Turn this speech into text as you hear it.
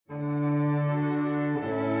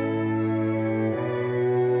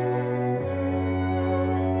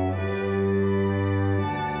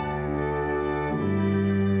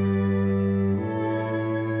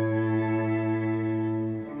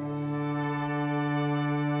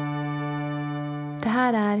Det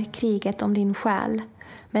här är Kriget om din själ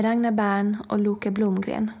med Ragnar Bern och Loke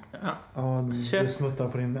Blomgren. Ja, du smuttar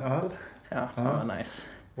på din öl. Ja, vad nice.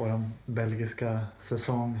 Vår belgiska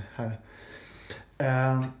säsong här.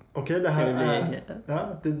 Okej, det här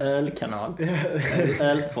är ölkanal.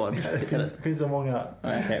 Ölpodd. Det finns så många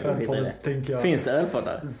ölpoddar, tänker jag. Finns det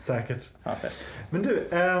ölpoddar? Säkert. Ja, men du,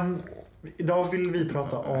 idag vill vi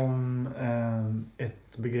prata om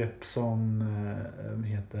ett begrepp som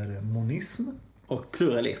heter monism. Och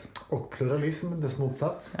pluralism. Och pluralism, dess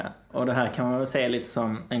motsats. Ja. Och det här kan man väl säga lite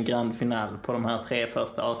som en grand final på de här 3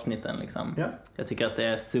 första avsnitten. Liksom. Ja. Jag tycker att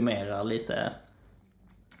det summerar lite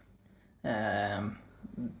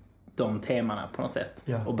de temana på något sätt.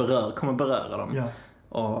 Ja. Och kommer beröra dem. Ja.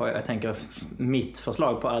 Och jag tänker mitt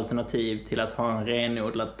förslag på alternativ till att ha en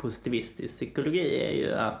renodlad positivistisk psykologi är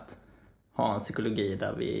ju att ha en psykologi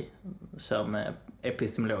där vi kör med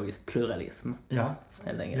epistemologisk pluralism. Ja.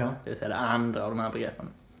 Helt enkelt. Ja. Det vill säga det andra av de här begreppen.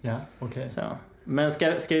 Ja, okej. Så. Men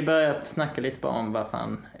ska vi börja snacka lite bara om vad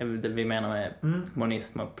fan vi menar med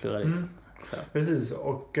monism och pluralism? Precis,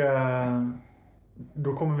 och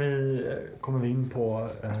då kommer vi in på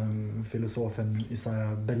filosofen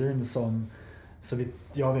Isaiah Berlin som, så vitt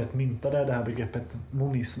jag vet, myntade det här begreppet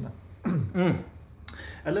monism.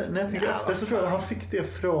 Eller när jag tänker efter så tror jag att han fick det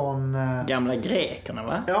från gamla grekerna,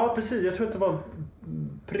 va? Ja, precis. Jag tror att det var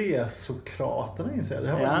presokraterna, inser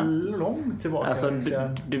jag. Det var långt tillbaka. Alltså,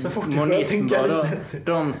 så fort monism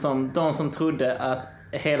var de som trodde att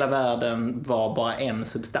hela världen var bara en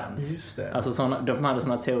substans. Just det. Alltså de hade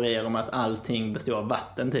såna teorier om att allting består av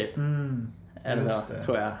vatten typ. Eller så,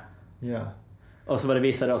 tror jag. Ja. Och så var det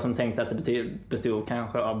vissa då som tänkte att det bestod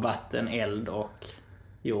kanske av vatten, eld och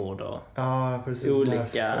jord och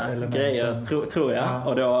olika grejer, tror jag. Ja.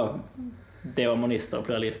 Och då det var monister och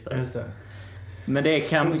pluralister. Just det. Men det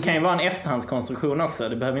kan ju vara en efterhandskonstruktion också.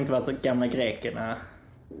 Det behöver inte vara att gamla grekerna.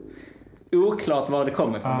 Oklart var det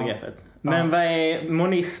kommer från begreppet. Men vad är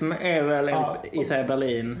monism är väl Isaiah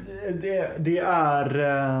Berlin? Det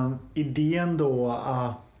är idén då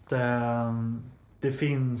att det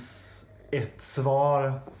finns ett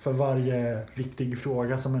svar för varje viktig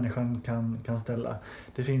fråga som människan kan ställa.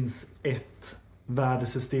 Det finns ett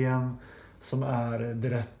värdesystem som är det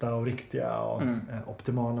rätta och riktiga och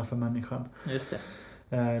optimala för människan. Just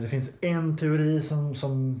det. Det finns en teori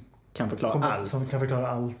som kan förklara allt. Som kan förklara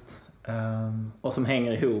allt. Och som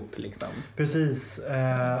hänger ihop liksom. Precis.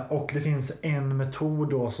 Och det finns en metod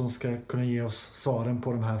då som ska kunna ge oss svaren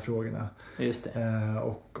på de här frågorna. Just det.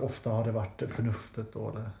 Och ofta har det varit förnuftet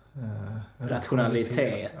då.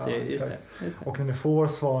 Rationalitet. Ja, just det. Och när vi får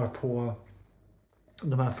svar på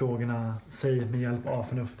de här frågorna, säg med hjälp av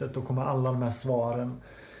förnuftet, då kommer alla de här svaren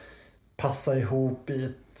passa ihop i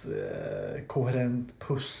ett koherent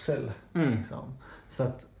pussel. Liksom. Så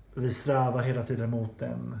att vi strävar hela tiden mot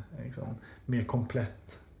en mer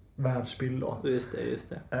komplett världsbild då. Just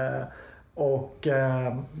det. Och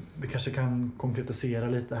vi kanske kan konkretisera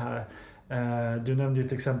lite här. Du nämnde ju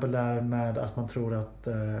ett exempel där med att man tror att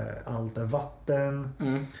allt är vatten.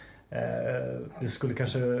 Det skulle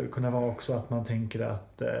kanske kunna vara också att man tänker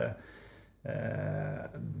att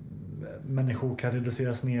människor kan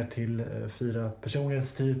reduceras ner till 4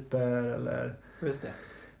 personlighetstyper eller just det.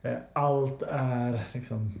 Allt är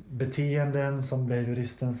beteenden som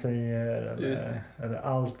behavioristen säger eller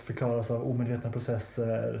allt förklaras av omedvetna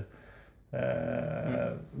processer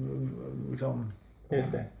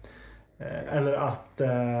just det. Eller att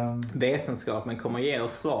vetenskapen kommer ge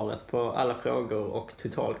oss svaret på alla frågor och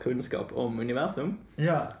total kunskap om universum.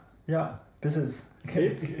 Ja, precis.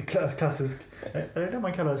 Klassisk. Är det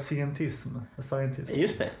man kallar scientism? Scientist.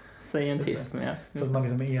 Just det. Scientism, ja. Så att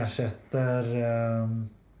man ersätter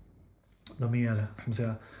de mer, som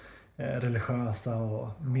säga, religiösa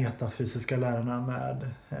och metafysiska lärarna med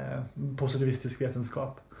positivistisk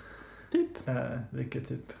vetenskap. Vilket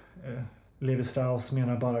typ Levi Strauss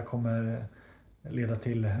menar bara kommer leda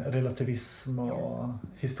till relativism och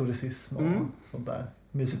historicism och sånt där.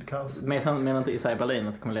 Mysigt kaos. Menar inte Isaiah Berlin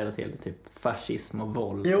att det kommer leda till typ fascism och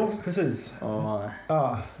våld? Jo, precis. Och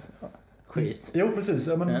skit. Jo, precis.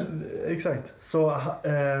 Ja, men, exakt. Så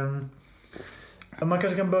man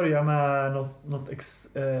kanske kan börja med något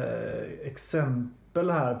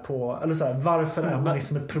exempel här på, eller så här, varför är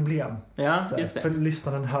monism ett problem? Ja, så här, just det. För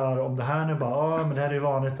lyssnaren hör om det här nu bara, men det här är ju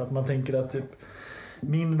vanligt att man tänker att typ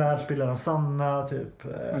min världsbild är den sanna, typ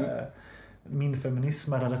min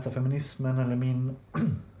feminism är den rätta feminismen, eller min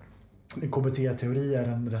KBT-teori är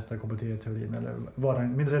den rätta KBT-teorin, eller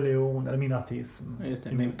min religion eller min ateism. Just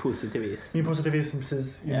det, min positivism. Min positivism,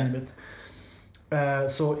 precis.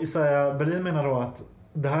 Så Isaiah Berlin menar då att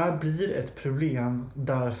det här blir ett problem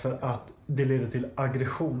därför att det leder till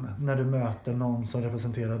aggression när du möter någon som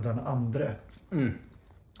representerar den andra.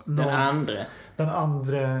 Den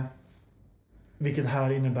andra, vilket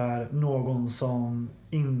här innebär någon som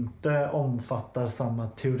inte omfattar samma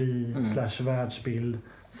teori / världsbild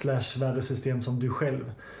 / värdesystem som du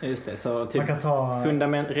själv. Just det, så typ man kan ta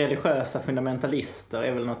religiösa fundamentalister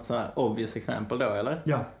är väl något så här obvious exempel då, eller?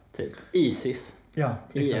 Ja. Typ ISIS. Ja,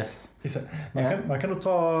 exakt.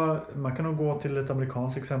 Man kan nog gå till ett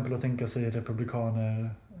amerikanskt exempel och tänka sig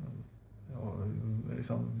republikaner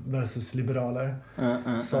liksom versus liberaler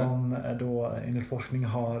som då enligt forskning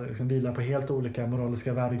har liksom vilar på helt olika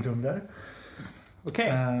moraliska värdegrunder.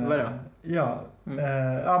 Okej, vad då? Ja,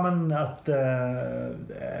 men att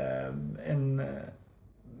en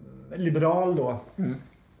liberal då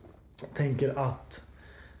tänker att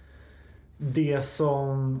det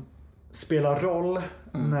som spelar roll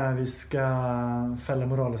när vi ska fälla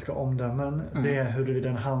moraliska omdömen, det är huruvida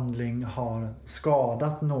en handling har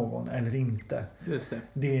skadat någon eller inte. Just det.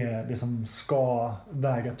 Det är det som ska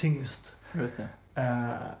väga tyngst. Just det.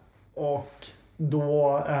 Och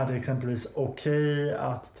då är det exempelvis okej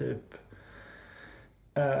att typ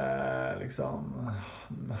liksom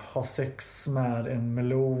ha sex med en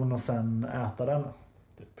melon och sen äta den.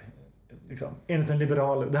 Liksom. Enligt en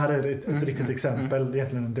liberal, det här är ett riktigt exempel,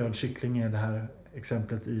 egentligen en död kyckling är det här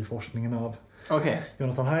exemplet i forskningen av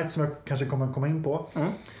Jonathan Haidt som jag kanske kommer att komma in på.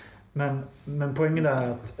 Men poängen är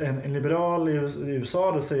att en liberal i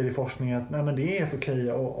USA då säger i forskningen att nej, men det är helt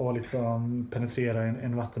okej att liksom penetrera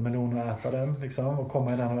en vattenmelon och äta den liksom, och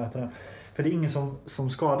komma i den och äta den. För det är ingen som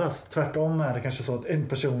skadas, tvärtom är det kanske så att en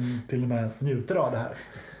person till och med njuter av det här.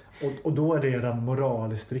 Och då är det den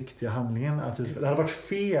moraliskt riktiga handlingen att det hade varit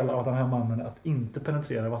fel av den här mannen att inte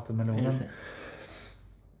penetrera vattenmelonen.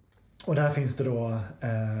 Och där finns det då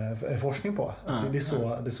forskning på att det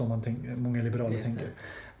är så många liberaler tänker.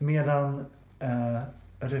 Medan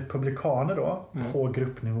republikaner då på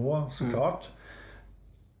gruppnivå såklart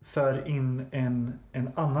för in en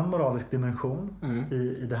annan moralisk dimension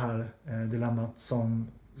i det här dilemmat som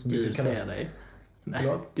Gud ser dig.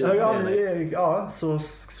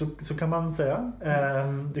 Så kan man säga.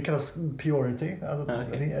 Det kallas purity, alltså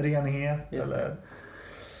renhet eller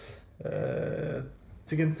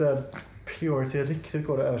tycker inte purity riktigt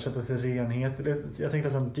går att översätta till renhet. Jag tänkte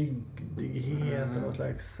sån dygdighet eller något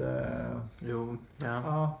slags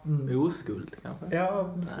oskuld kanske.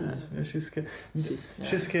 Ja,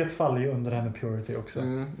 kyskhet faller ju under det här med purity också.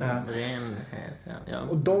 Renhet,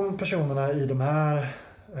 Och de personerna i de här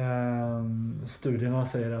studierna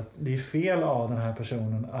säger att det är fel av den här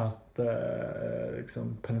personen att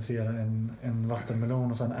liksom penetrera en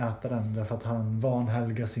vattenmelon och sen äta den därför att han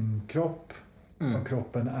vanhelgar sin kropp och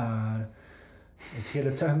kroppen är ett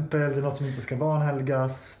heligt tempel, det är något som inte ska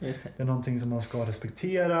vanhelgas, det är någonting som man ska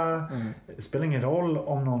respektera. Det spelar ingen roll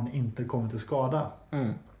om någon inte kommer till skada.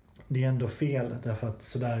 Det är ändå fel därför att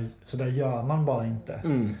sådär gör man bara inte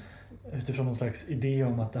utifrån någon slags idé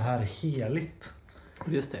om att det här är heligt.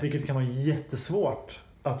 Just det. Vilket kan vara jättesvårt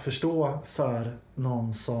att förstå för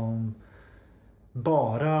någon som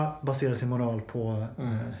bara baserar sin moral på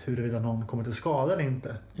huruvida någon kommer till skada eller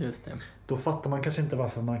inte. Just det. Då fattar man kanske inte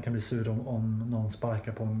varför man kan bli sur om någon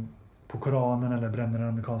sparkar på Koranen eller bränner den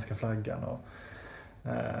amerikanska flaggan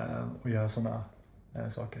och gör sådana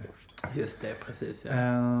saker. Just det, precis.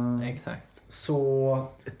 Exakt. Så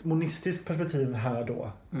ett monistiskt perspektiv här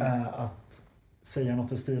då är att säga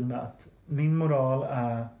något i stil med att min moral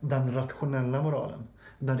är den rationella moralen,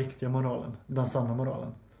 den riktiga moralen, den sanna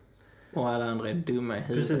moralen. Och alla andra är dumma i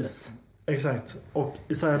huvudet. Precis, exakt. Och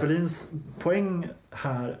Isaiah Berlins poäng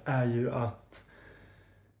här är ju att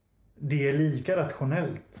det är lika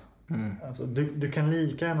rationellt. Alltså, du kan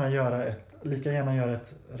lika gärna göra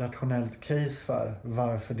ett rationellt case för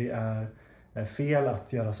varför det är fel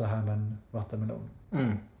att göra så här med en vattenmelon.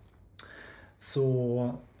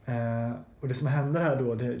 Så och det som händer här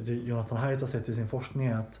då, det Jonathan Haidt har sett i sin forskning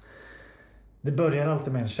är att det börjar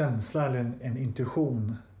alltid med en känsla eller en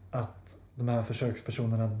intuition att de här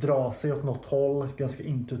försökspersonerna drar sig åt något håll ganska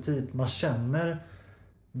intuitivt. Man känner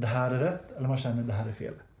det här är rätt eller man känner det här är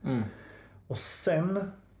fel. Och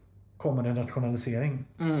sen kommer det en rationalisering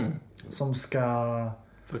som ska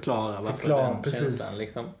förklara varför den känslan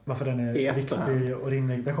liksom, varför den är viktig och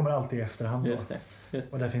rimlig. Den kommer alltid i efterhand. Just det.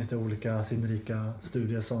 Och där finns det olika sinnrika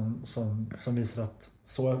studier som visar att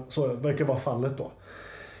så verkar vara fallet då.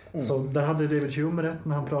 Så där hade David Hume rätt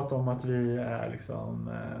när han pratade om att vi är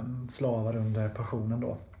liksom slavar under passionen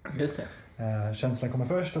då. Just det. Känslan kommer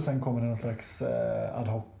först och sen kommer det någon slags ad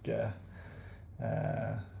hoc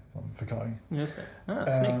förklaring. Just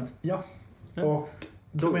det. Snyggt. Ja. Och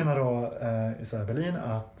då menar då Isaiah Berlin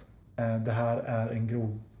att det här är en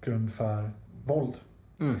grogrund för våld.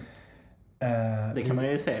 Det kan man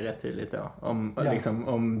ju se rätt tydligt då.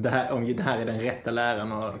 Om det här är den rätta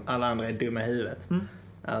läran och alla andra är dumma i huvudet.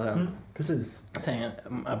 Alltså, precis. Tänk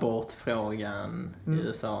abortfrågan i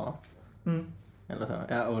USA. Eller så.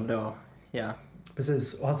 Ja, och då, ja.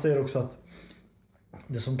 Precis, och han säger också att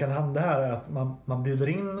det som kan hända här är att man bjuder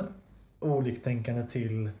in oliktänkande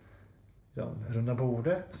till runda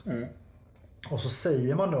bordet. Och så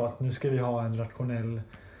säger man då att nu ska vi ha en rationell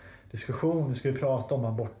diskussion, nu ska vi prata om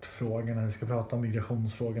abortfrågan, eller vi ska prata om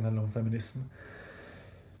migrationsfrågan eller om feminism.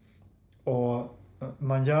 Och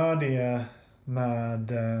man gör det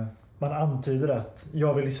med, man antyder att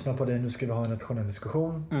jag vill lyssna på dig, nu ska vi ha en rationell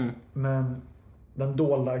diskussion. Men den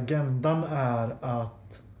dolda agendan är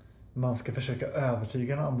att man ska försöka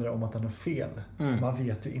övertyga den andra om att den har fel. För man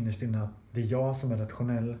vet ju innerst inne att det är jag som är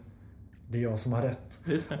rationell, det är jag som har rätt.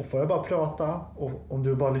 Och får jag bara prata, och om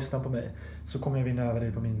du bara lyssnar på mig, så kommer jag vinna över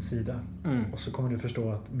dig på min sida. Och så kommer du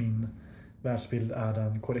förstå att min världsbild är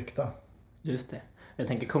den korrekta. Just det. Jag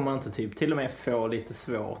tänker, kommer man inte typ till och med få lite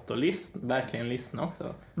svårt att verkligen lyssna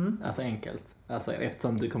också? Alltså enkelt. Alltså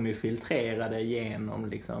eftersom du kommer ju filtrera det genom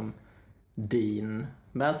liksom din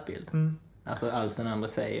världsbild. Alltså allt den andra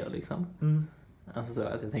säger liksom. Alltså så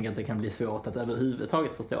att jag tänker att det kan bli svårt att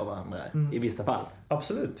överhuvudtaget förstå varandra i vissa fall.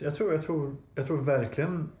 Absolut. Jag tror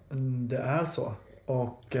verkligen det är så.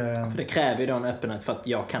 Och, för det kräver ju då en öppenhet för att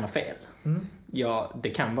jag kan ha fel. Det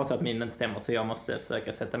kan vara så att min inte stämmer, så jag måste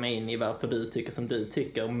försöka sätta mig in i varför du tycker som du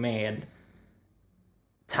tycker, med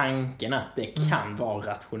tanken att det kan vara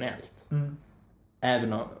rationellt.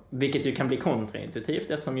 Även om, vilket ju kan bli kontraintuitivt,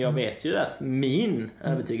 eftersom jag vet ju att min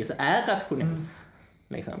övertygelse är rationell.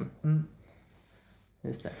 Liksom.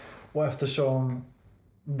 Just det. Och eftersom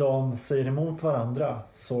de säger emot varandra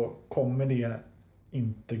så kommer det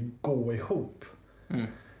inte gå ihop.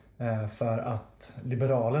 För att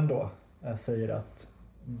liberalen då säger att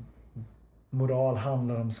moral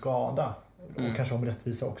handlar om skada och kanske om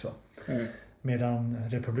rättvisa också. Medan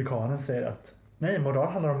republikanen säger att nej,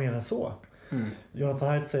 moral handlar om mer än så. Jonathan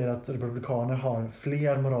Haidt säger att republikaner har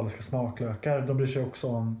fler moraliska smaklökar. De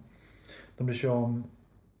bryr sig om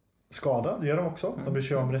skada, det gör de också. De bryr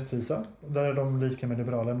sig om rättvisa. Där är de lika med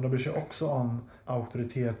liberalen. Men de bryr sig också om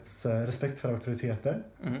respekt för auktoriteter.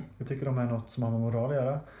 Jag tycker de är något som har med moral att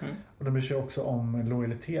göra. Och de bryr sig också om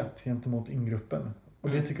lojalitet gentemot ingruppen. Och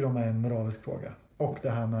det tycker de är en moralisk fråga. Och det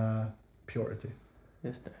här med purity.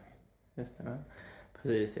 Just det.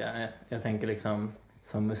 Precis, ja. Jag tänker liksom,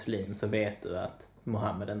 som muslim så vet du att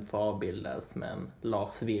Mohammed inte får avbildas, men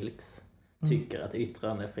Lars Vilks tycker att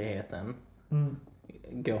yttrandefriheten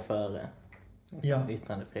går före.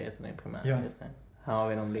 Yttrandefriheten är primärt. Här har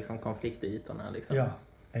vi de liksom konfliktytorna liksom. Ja,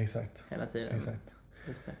 exakt. Hela tiden. Exakt.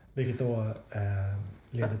 Just det. Vilket då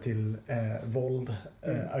leder till våld,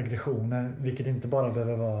 aggressioner, vilket inte bara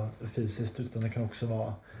behöver vara fysiskt, utan det kan också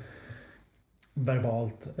vara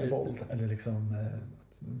verbalt våld, eller liksom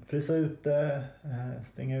frysa ute,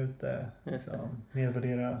 stänga ute,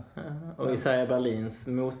 nedvärdera. Och Isaiah Berlins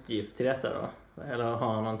motgift till detta då? Eller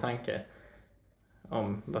har han någon tanke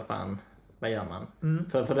om vad gör man?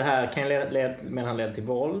 För det här kan leda till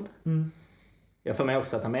våld. Jag får mig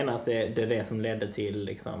också att han menar att det är det som ledde till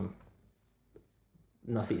liksom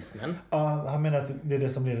nazismen. Ja, han menar att det är det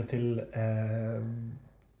som leder till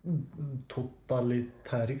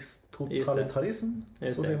totalitarism.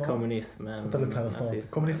 Just det. Kommunismen. Totalitära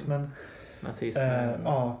stat. Kommunismen. Nazismen.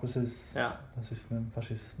 Ja, precis. Ja. Nazismen,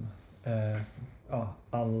 fascism.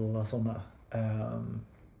 Alla sådana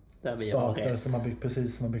stater som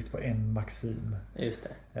har byggt på en maxim. Just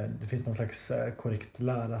det. Det finns någon slags korrekt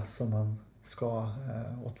lära som man ska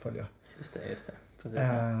åtfölja. Just det.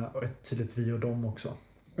 Och ett tydligt vi och dem också.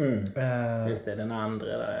 Just det, den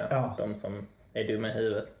andra där. Ja. De som är dumma i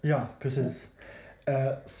huvudet. Ja, precis.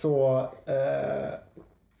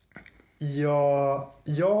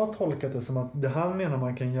 Jag har tolkat det som att det han menar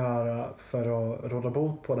man kan göra för att råda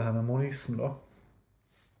bot på det här med monism då,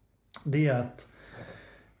 det är att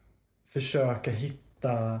försöka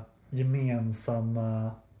hitta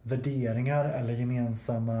gemensamma värderingar eller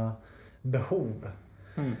gemensamma behov.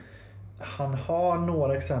 Han har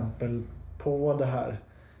några exempel på det här.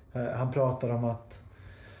 Han pratar om att...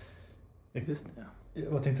 Just det.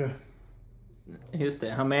 Vad tänkte du? Just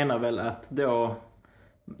det, han menar väl att då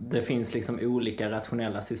det finns liksom olika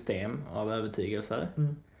rationella system av övertygelser.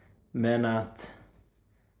 Men att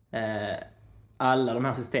alla de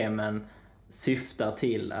här systemen syftar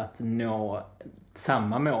till att nå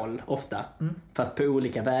samma mål ofta, fast på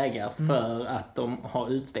olika vägar för att de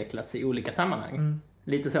har utvecklats i olika sammanhang.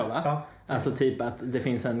 Lite så, va? Ja. Alltså typ att det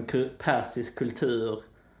finns en persisk kultur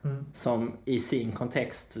som i sin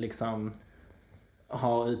kontext liksom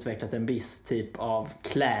har utvecklat en viss typ av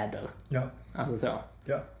kläder. Ja. Alltså så.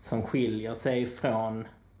 Ja. Som skiljer sig från,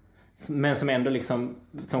 men som ändå liksom,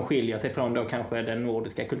 som skiljer sig från då kanske den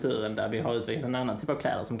nordiska kulturen där vi har utvecklat en annan typ av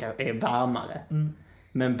kläder som kanske är varmare.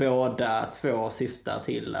 Men båda två syftar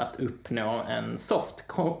till att uppnå en soft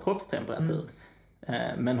kroppstemperatur.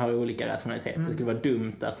 Men har olika rationalitet. Det skulle vara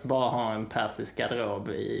dumt att bara ha en persisk garderob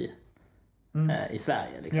i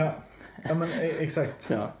Sverige. Liksom. Ja, men exakt.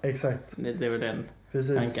 Så, exakt. Det är väl den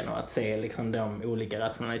tanken och att se liksom de olika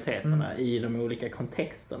rationaliteterna i de olika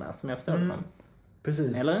kontexterna som jag förstår det som.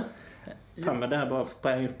 Precis. Eller? Fan vad det här bara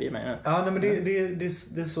sprang upp i mig nu. Ja, nej, men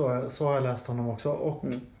det är så har jag läst honom också. Och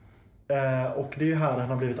det är ju här han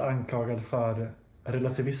har blivit anklagad för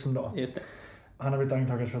relativism då. Just det. Han har blivit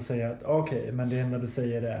anklagad för att säga att okej, men det enda du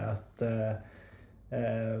säger är att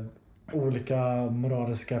olika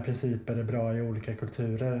moraliska principer är bra i olika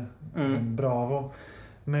kulturer. Som bravo.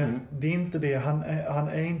 Men det är inte det. Han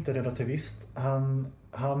är inte relativist.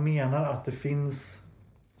 Han menar att det finns,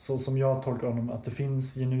 så som jag tolkar honom, att det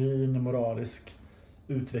finns genuin moralisk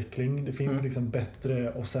utveckling. Det finns liksom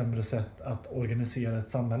bättre och sämre sätt att organisera ett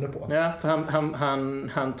samhälle på. Ja, för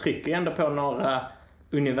han trycker ändå på några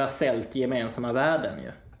universellt gemensamma värden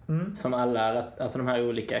ju. Som alla, alltså de här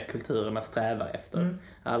olika kulturerna strävar efter.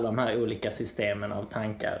 Alla de här olika systemen av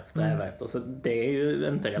tankar strävar efter. Så det är ju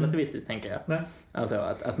inte relativistiskt, tänker jag. Nej. Alltså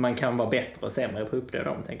att man kan vara bättre och sämre på att uppnå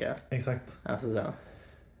dem, tänker jag. Exakt. Alltså så.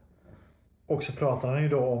 Och så pratar han ju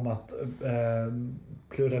då om att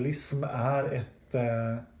pluralism är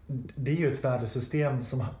det är ju ett värdesystem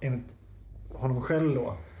som enligt honom själv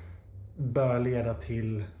då bör leda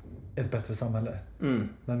till ett bättre samhälle.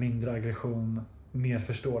 Med mindre aggression, mer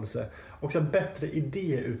förståelse. Och så bättre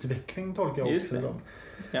idéutveckling tolkar jag också det.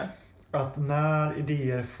 Ja. Att när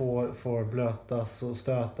idéer får blötas och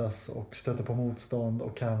stötas och stöter på motstånd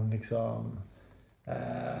och kan liksom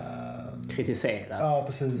kritiseras. Ja,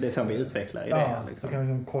 precis. Det som vi utvecklar idéer. Liksom. Så kan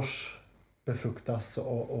liksom kors befruktas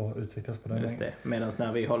och utvecklas på den Just det. Medan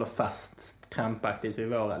när vi håller fast krampaktigt vid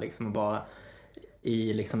våra liksom och bara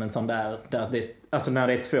i liksom en sån där det, alltså när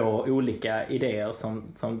det är två olika idéer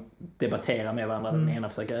som debatterar med varandra, den ena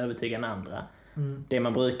försöker övertyga den andra. Det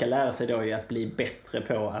man brukar lära sig då är att bli bättre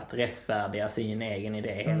på att rättfärdiga sin egen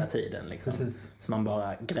idé hela tiden. Liksom. Precis. Så man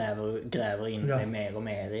bara gräver in sig mer och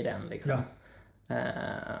mer i den. Liksom.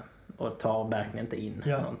 Och tar verkligen inte in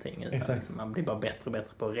någonting. Utan liksom, man blir bara bättre och bättre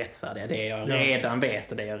på att rättfärdiga det jag redan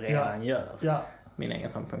vet och det jag redan gör. Ja. Min egen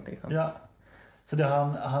ståndpunkt. Liksom. Ja. Så det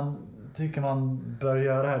han tycker man bör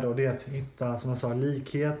göra här då, det är att hitta, som jag sa,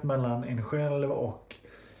 likhet mellan en själv och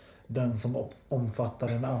den som omfattar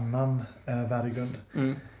en annan värdegrund.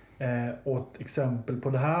 Och ett exempel på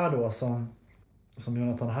det här då som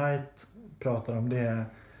Jonathan Haidt pratar om, det är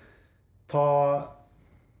ta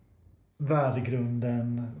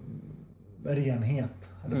värdegrunden renhet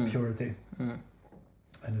eller purity.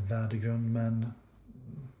 Eller värdegrund, men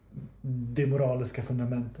det moraliska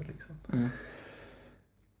fundamentet liksom.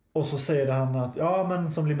 Och så säger han att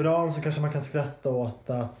men som liberal så kanske man kan skratta åt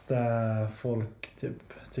att folk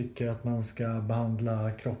typ tycker att man ska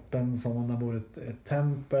behandla kroppen som om den vore ett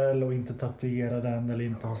tempel och inte tatuera den eller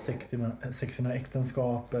inte ha sex i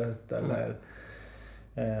äktenskapet eller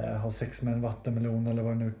ha sex med en vattenmelon eller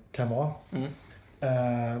vad det nu kan vara.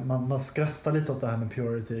 Man skrattar lite åt det här med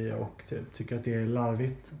purity och typ tycker att det är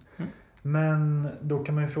larvigt. Men då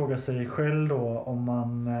kan man ju fråga sig själv då om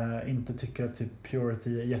man inte tycker att typ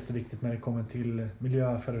purity är jätteviktigt när det kommer till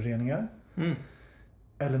miljöföroreningar.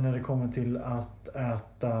 Eller när det kommer till att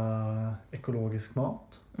äta ekologisk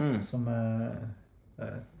mat som är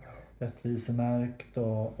rättvisemärkt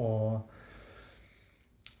och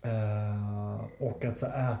att så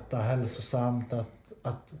äta hälsosamt,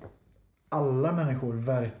 att alla människor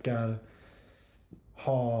verkar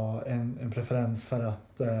ha en preferens för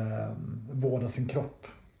att vårda sin kropp.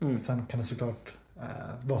 Sen kan det såklart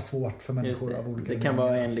vara svårt för människor av olika. Det kan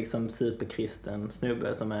vara en liksom superkristen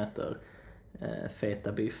snubbe som äter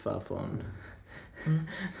feta biffar från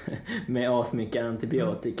med asmycket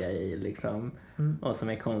antibiotika i liksom, och som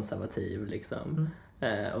är konservativ liksom.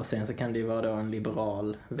 Och sen så kan det ju vara då en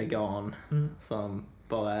liberal vegan som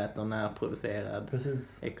bara äter närproducerad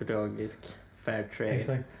ekologisk fair trade.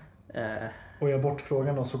 Exakt. Och i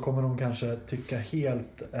abortfrågan då så kommer de kanske tycka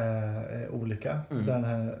helt olika. Den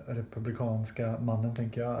här republikanska mannen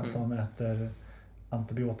tänker jag som äter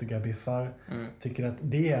antibiotikabiffar tycker att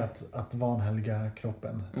det är att vanhelga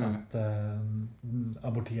kroppen, att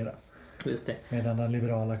abortera. Just det. Medan den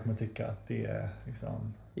liberala kommer tycka att det är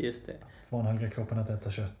liksom, just det, att vanhelga kroppen att äta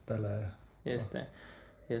kött eller just så.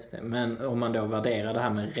 Det. Just det. Men om man då värderar det här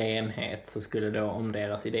med renhet, så skulle då, om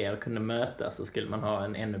deras idéer kunde mötas, så skulle man ha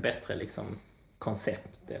en ännu bättre liksom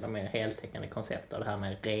koncept, eller mer heltäckande koncept av det här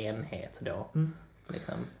med renhet då.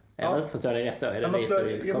 Liksom. Eller förstår jag det rätt då? Är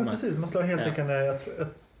det men precis, man slår heltäckande. Jag tror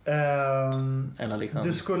eller liksom...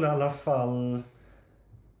 Du skulle i alla fall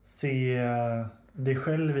se dig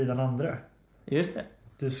själv i den andra. Just det.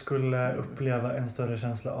 Du skulle uppleva en större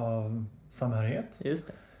känsla av samhörighet. Just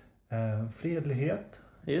det. Fredlighet.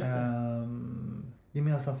 Just det.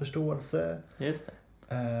 Gemensam förståelse. Just det.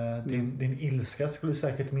 Din ilska skulle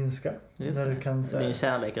säkert minska. När du kan säga... Din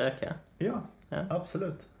kärlek ökar. Ja,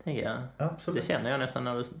 absolut. Tänker jag. Absolut. Det känner jag nästan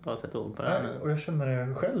när du bara sätter ord på det här nu. Och jag känner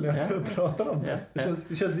det själv när jag pratar om det.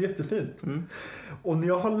 Det känns jättefint. Och när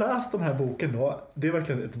jag har läst den här boken då, det är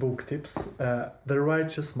verkligen ett boktips. The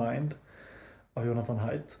Righteous Mind av Jonathan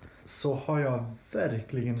Haidt. Så har jag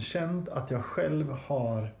verkligen känt att jag själv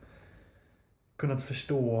har kunnat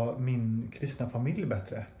förstå min kristna familj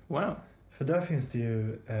bättre. Wow. För där finns det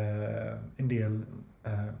ju en del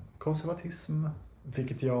konservatism,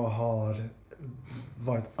 vilket jag har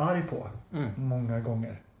varit arg på många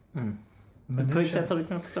gånger. Men på vilket sätt har du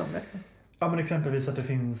kunnat förstå det? Ja, men exempelvis att det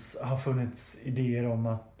har funnits idéer om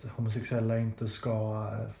att homosexuella inte ska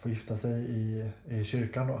få gifta sig i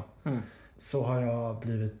kyrkan då. Så har jag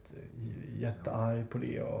blivit jättearg på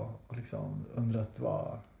det och liksom undrat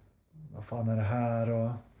vad fan är det här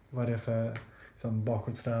och vad är det för liksom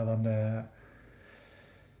bakåtsträvande.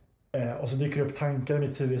 Och så dyker det upp tankar i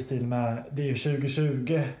mitt huvud i stil med det är ju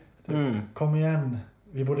 2020. Typ. Kom igen,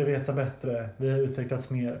 vi borde veta bättre, vi har utvecklats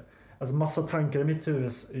mer. Alltså massa tankar i mitt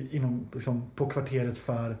huvud inom, liksom, på kvarteret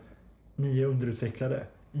för ni är underutvecklade.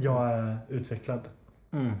 Jag är utvecklad.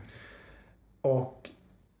 Och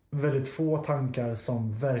väldigt få tankar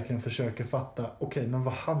som verkligen försöker fatta okej, men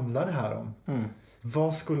vad handlar det här om?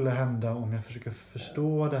 Vad skulle hända om jag försöker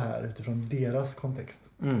förstå det här utifrån deras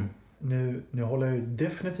kontext? Nu håller jag ju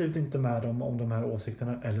definitivt inte med dem om de här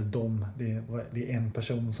åsikterna. Eller det är en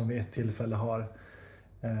person som vid ett tillfälle har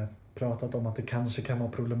pratat om att det kanske kan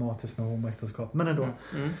vara problematiskt med homoäktenskap. Men ändå.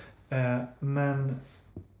 Men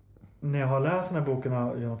när jag har läst den här boken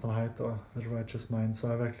av Jonathan Haidt och The Righteous Mind, så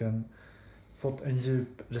har jag verkligen fått en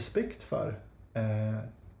djup respekt för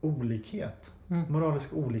olikhet.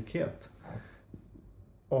 Moralisk olikhet.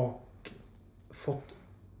 Och fått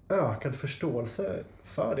ökad förståelse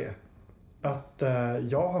för det. Att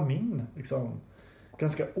jag har min liksom,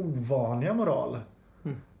 ganska ovanliga moral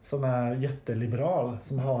som är jätteliberal,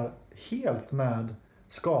 som har helt med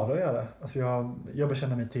skada att göra. Alltså jag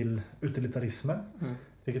bekänner mig till utilitarismen,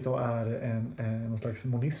 vilket då är någon slags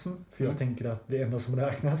monism, för jag tänker att det enda som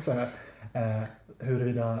räknas är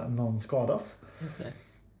huruvida någon skadas.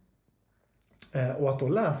 Och att då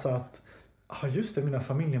läsa att just det, mina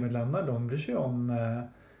familjemedlemmar, de bryr sig om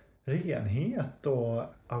renhet och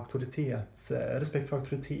respekt för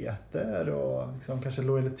auktoriteter och liksom kanske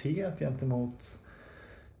lojalitet gentemot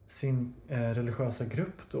sin religiösa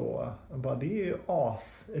grupp då. Bara, det är ju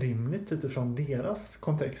asrimligt utifrån deras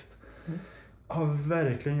kontext. Har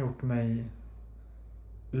verkligen gjort mig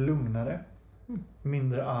lugnare,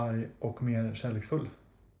 mindre arg och mer kärleksfull.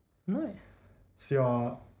 Nice. Så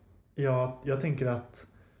jag tänker att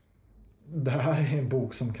det här är en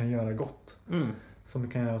bok som kan göra gott. Som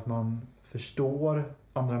kan göra att man förstår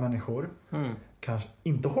andra människor. Kanske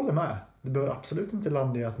inte håller med. Det behöver absolut inte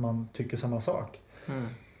landa i att man tycker samma sak.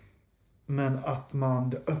 Men att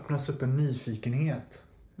det öppnas upp en nyfikenhet.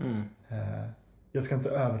 Jag ska inte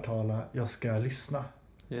övertala, jag ska lyssna.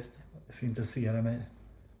 Just det. Jag ska intressera mig.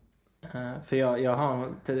 För jag har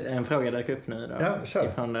en fråga dök upp nu då. Ja,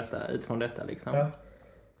 kör. Utifrån detta liksom. Ja.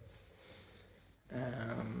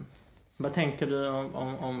 Vad tänker du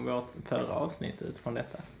om vårt förra avsnitt utifrån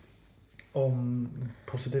detta? Om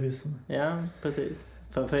positivism? Ja, precis.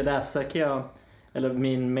 För där försöker jag, eller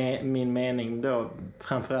min mening då,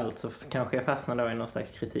 framförallt så kanske jag fastnar då i någon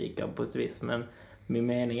slags kritik av positivism, men min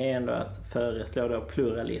mening är ändå att föreslå då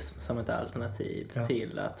pluralism som ett alternativ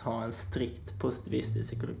till att ha en strikt positivistisk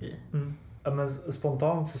psykologi. Ja, men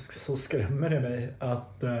spontant så skrämmer det mig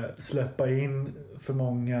att släppa in för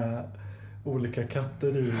många olika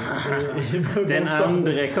katter i den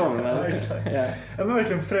andra kommer. Ja, exakt. Ja, men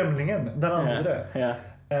verkligen främlingen, den andra.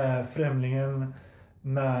 Främlingen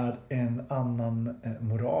med en annan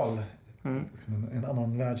moral, liksom en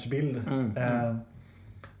annan världsbild.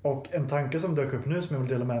 Och en tanke som dök upp nu som jag vill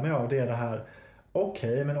dela med mig av, det är det här: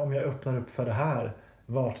 okej, men om jag öppnar upp för det här,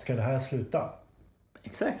 vart ska det här sluta?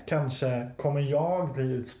 Exakt. Kanske kommer jag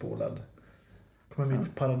bli utspolad. Kommer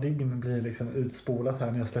mitt paradigm bli liksom utspolat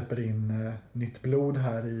här när jag släpper in nytt blod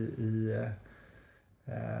här i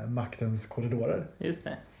maktens korridorer. Just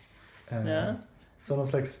det. Ja. Så någon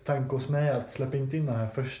slags tanke hos mig att släppa inte in den här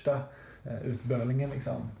första utbölningen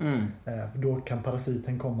liksom. Då kan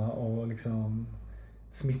parasiten komma och liksom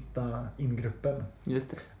smitta in gruppen.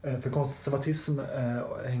 Just det. För konservatism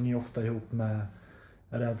hänger ju ofta ihop med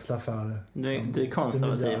rädsla för... Du är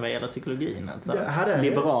konservativ vad gäller psykologin alltså.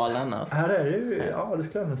 Liberal annars. Här är ju, ja det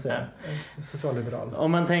skulle jag nog säga, socialliberal.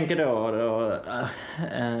 Om man tänker då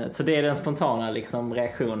så det är den spontana liksom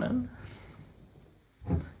reaktionen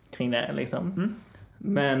kring det liksom.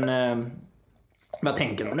 Men vad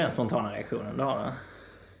tänker du om den spontana reaktionen då?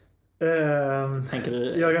 Tänker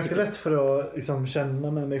du, jag är ganska lätt för att liksom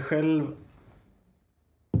känna med mig själv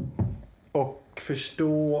och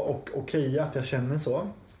förstå och okeja att jag känner så.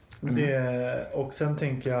 Och sen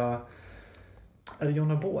tänker jag, är det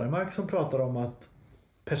Jonna Bormark som pratar om att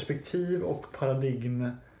perspektiv och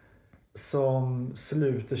paradigm som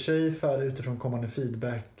sluter sig för utifrån kommande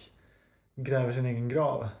feedback gräver sin egen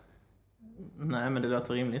grav? Nej, men det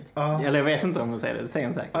låter rimligt. Ja. Eller jag vet inte om hon säger det. Det säger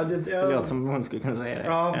hon säkert. Ja, det låter som hon skulle kunna säga det.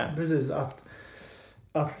 Ja. Precis.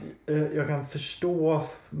 Att jag kan förstå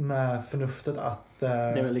med förnuftet att... Det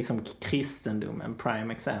är väl liksom kristendomen,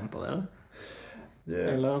 prime example, eller?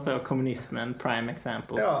 Eller kommunismen, prime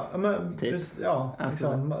example. Ja, men typ.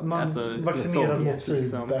 Man vaccinerar mot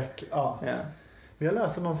feedback. Liksom. Ja. Men jag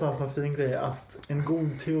läser någonstans någon fin grej att en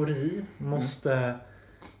god teori måste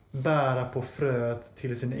bära på fröet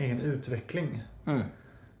till sin egen utveckling.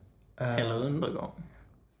 Eller undergång.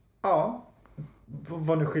 Ja.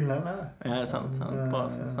 Vad nu skillnaden är. Ja, sant.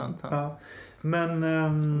 Bra, sant. Ja.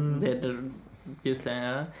 Men... just det,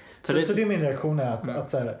 ja. Så det är min reaktion är att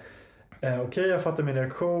så här, okej, jag fattar min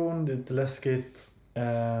reaktion, det är lite läskigt.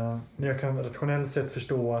 Men jag kan rationellt sett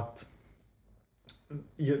förstå att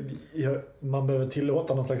man behöver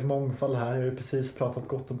tillåta någon slags mångfald här. Jag har ju precis pratat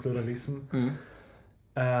gott om pluralism.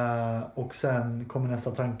 Och sen kommer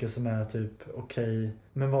nästa tanke som är typ okej,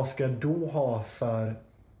 men vad ska jag då ha för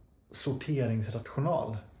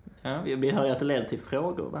sorteringsrational? Ja, vi hör ju att det leder till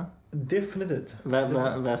frågor, va? Definitivt.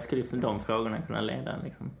 Vad skulle de frågorna kunna leda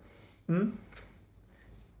liksom?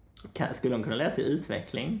 Skulle de kunna leda till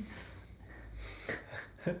utveckling?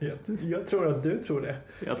 Jag tror att du tror det.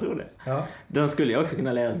 Jag tror det. Ja. De skulle ju också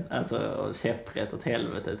kunna leda käpprätt åt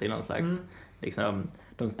helvete till någon slags liksom,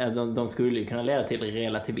 de skulle ju kunna leda till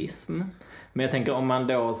relativism. Men jag tänker om man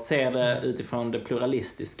då ser det utifrån det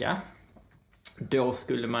pluralistiska, då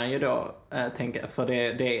skulle man ju då tänka, för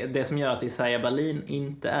det som gör att Isaiah Berlin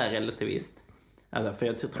inte är relativist, alltså, för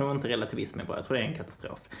jag tror inte relativism är bra, jag tror det är en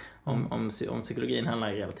katastrof. Om psykologin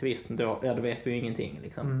handlar i relativism, då vet vi ju ingenting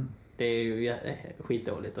liksom. Det är ju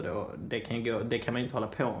skitdåligt och då, det kan man ju inte hålla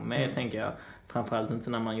på med, tänker jag. Framförallt inte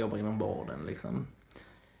när man jobbar inom vården liksom.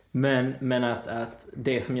 Men att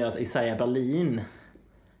det som gör att Isaiah Berlin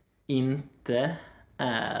inte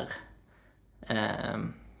är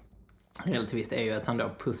relativist är ju att han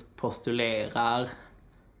då postulerar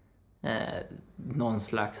någon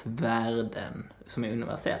slags värden som är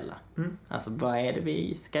universella. Alltså vad är det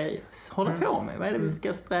vi ska hålla på med? Vad är det vi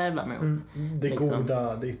ska sträva mot? Det liksom.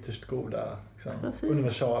 Goda, det ytterst goda liksom.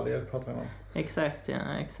 Universalier pratar vi om. Exakt,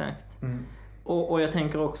 ja, exakt. Och jag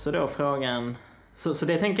tänker också då frågan, så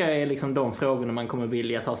det tänker jag är liksom de frågorna man kommer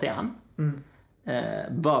vilja ta sig an.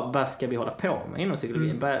 Vad ska vi hålla på med inom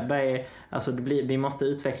psykologin? Alltså vi måste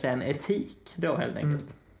utveckla en etik då helt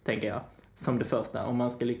enkelt, tänker jag. Som det första, om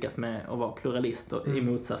man ska lyckas med att vara pluralist och i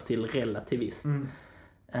motsats till relativist.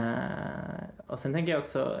 Och sen tänker jag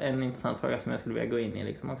också, en intressant fråga som jag skulle vilja gå in i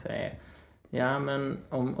liksom också är, ja men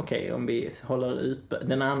om vi håller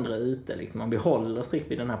den andra ute liksom, om vi håller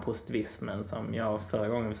strikt vid den här positivismen som jag förra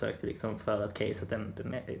gången försökte liksom för att caset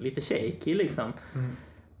den är lite shaky liksom.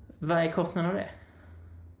 Vad är kostnaden av det?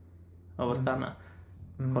 Av att stanna?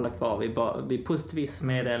 Hålla kvar vid positivism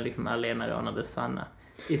är det liksom allenarådande sanna.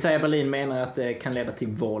 Isaiah Berlin menar att det kan leda till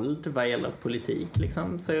våld vad gäller politik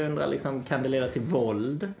liksom. Så jag undrar liksom, kan det leda till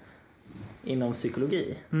våld inom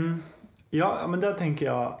psykologi? Ja, men där tänker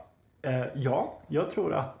jag jag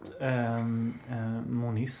tror att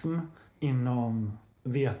monism inom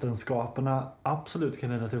vetenskaperna absolut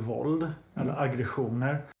kan leda till våld eller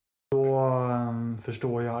aggressioner. Då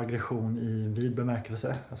förstår jag aggression i vid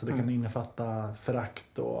bemärkelse. Alltså det kan innefatta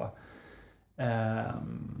förakt och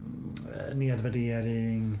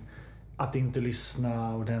nedvärdering, att inte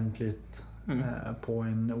lyssna ordentligt på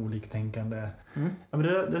en oliktänkande. Ja, men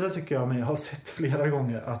det där tycker jag har sett flera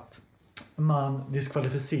gånger, att man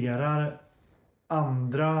diskvalificerar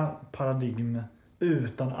andra paradigm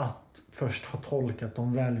utan att först ha tolkat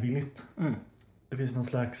dem välvilligt. Det finns någon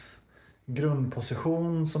slags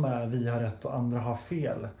grundposition som är vi har rätt och andra har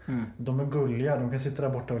fel. De är gulliga, de kan sitta där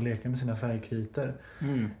borta och leka med sina färgkritor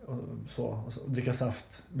och dricka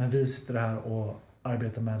saft. Men vi sitter här och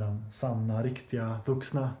arbetar med den sanna, riktiga,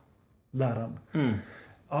 vuxna läraren.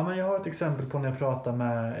 Ja, men jag har ett exempel på när jag pratar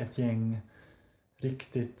med ett gäng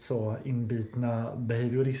riktigt så inbitna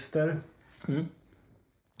behaviorister.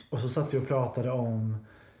 Och så satt jag och pratade om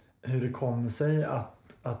hur det kom sig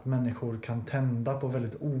att människor kan tända på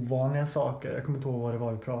väldigt ovanliga saker. Jag kommer inte ihåg vad det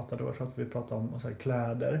var vi pratade om. Jag tror att vi pratade om så här,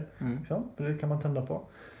 kläder. Liksom. Det kan man tända på.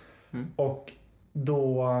 Och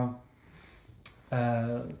då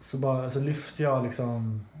så lyfte jag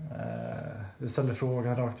liksom jag ställde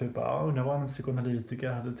frågan rakt ut. Undrar vad en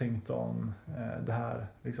psykoanalytiker hade tänkt om det här.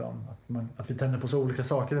 Liksom, att vi tänder på så olika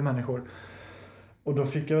saker med människor. Och då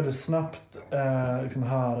fick jag väldigt snabbt liksom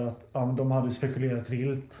höra att de hade spekulerat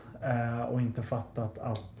vilt och inte fattat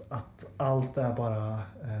att allt är bara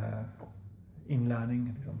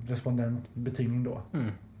inlärning, liksom, respondentbetingning då.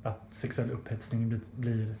 Att sexuell upphetsning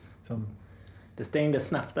blir liksom, det stängde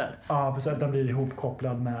snabbt där. Ja, precis, att den blir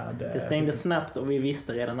ihopkopplad med... Det stängde snabbt och vi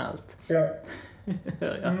visste redan allt. Ja.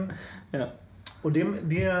 Ja. Och det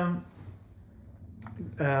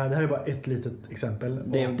här är bara ett litet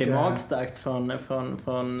exempel. Det är magstarkt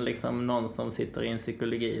från liksom någon som sitter i en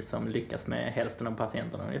psykologi som lyckas med hälften av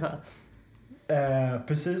patienterna ungefär.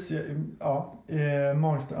 Precis, ja.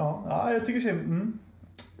 Magstarkt, ja, jag tycker så.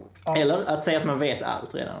 Ja. Eller att säga att man vet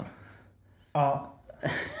allt redan. Ja,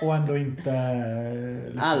 och ändå inte...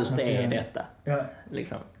 Allt är detta. Ja.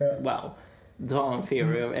 Liksom. Ja. Wow. Dra en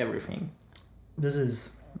theory of everything.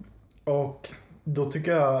 Precis. Och då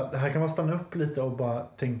tycker jag, här kan man stanna upp lite och bara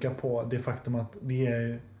tänka på det faktum att det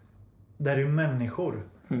är ju människor.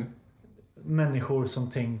 Människor som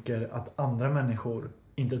tänker att andra människor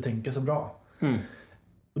inte tänker så bra.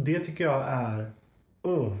 Och det tycker jag är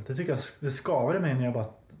det skaver mig när jag bara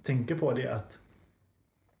tänker på det,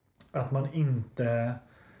 att man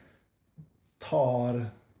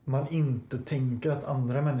inte tänker att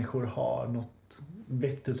andra människor har något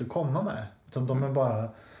vettigt att komma med, utan de är bara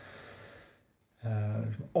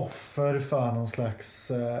liksom offer för någon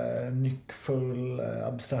slags nyckfull,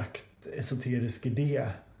 abstrakt, esoterisk idé.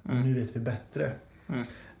 Nu vet vi bättre.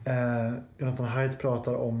 Jonathan Haidt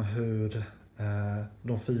pratar om hur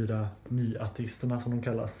de 4 nyateisterna som de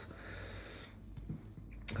kallas,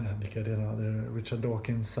 vilka är det då? Det är Richard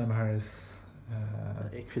Dawkins, Sam Harris,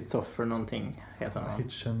 Christopher någonting heter han.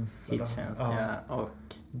 Hitchens ja. Och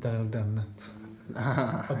Daniel Dennett.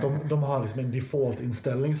 Att de har liksom en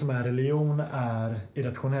default-inställning som är religion är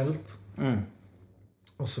irrationellt.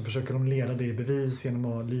 Och så försöker de leda det i bevis genom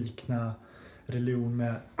att likna religion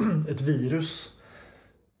med ett virus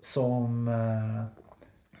som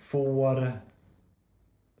får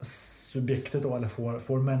subjektet då, eller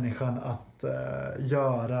får människan att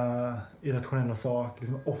göra irrationella saker,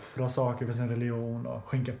 liksom offra saker för sin religion och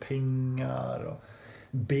skänka pengar och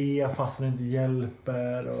be fast det inte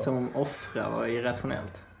hjälper. Och... Som offra var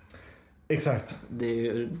irrationellt. Exakt. Det är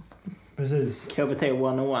ju precis. KBT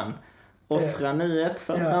 101. Offra nuet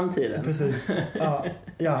för framtiden. Precis.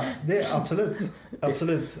 Ja, det är absolut.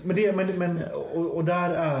 Men och där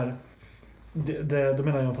är då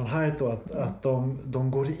menar Jonathan Haidt då att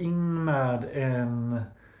de går in med en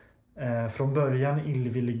från början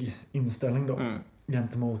illvillig inställning då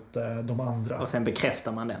gentemot de andra. Och sen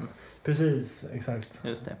bekräftar man den. Precis, exakt.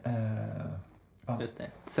 Just det. Just det.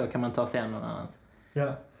 Så kan man ta sig någon annans.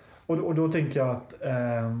 Ja. Och då tänker jag att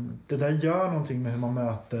det där gör någonting med hur man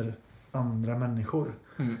möter andra människor.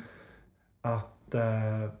 Att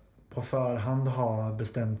på förhand ha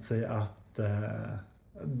bestämt sig att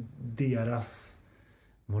deras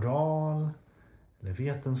moral eller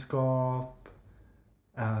vetenskap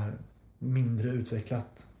är mindre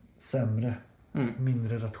utvecklat, sämre,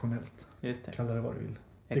 mindre rationellt. Just det. Kalla det vad du vill.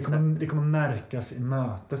 Det kommer märkas i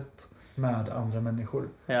mötet med andra människor.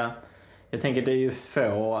 Ja, jag tänker det är ju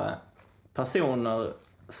få personer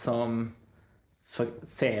som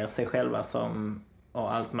ser sig själva som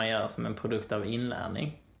och allt man gör som en produkt av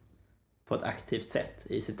inlärning på ett aktivt sätt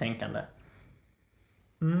i sitt tänkande.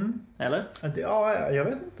 Eller? Ja, jag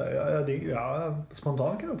vet inte.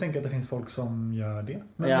 Spontant kan jag tänka att det finns folk som gör det.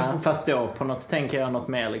 Men fast då på något tänker jag något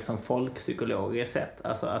mer liksom folkpsykologiskt sätt.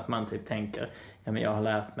 Alltså att man typ tänker, ja men jag har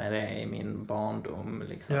lärt mig det i min barndom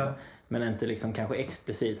liksom. Ja. Men inte liksom kanske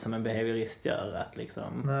explicit som en behaviorist gör att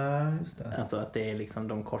liksom. Nej, just det. Alltså att det är liksom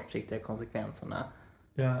de kortsiktiga konsekvenserna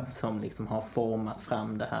som liksom har format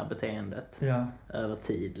fram det här beteendet över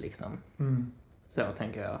tid liksom. Så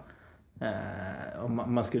tänker jag. Och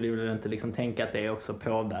man skulle ju inte liksom tänka att det är också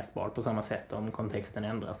påverkbart på samma sätt om kontexten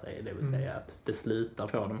ändrar sig. Det vill säga att det slutar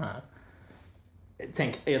få de här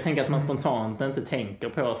Jag tänker att man spontant inte tänker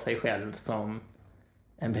på sig själv som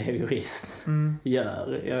en behaviorist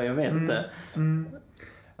gör. Jag vet inte.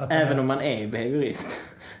 Även om man är behaviorist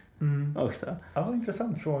också. Ja,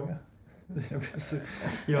 intressant fråga.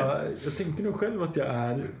 Jag tänker nog själv att jag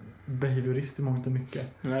är behaviorist i mångt och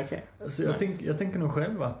mycket. Okay. Alltså jag tänker nog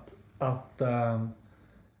själv att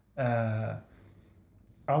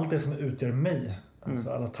allt det som utgör mig, alltså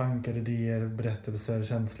alla tankar, idéer, berättelser,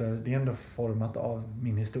 känslor, det är ändå format av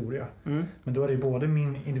min historia. Men då är det både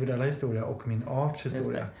min individuella historia och min arts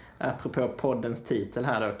historia. Apropå poddens titel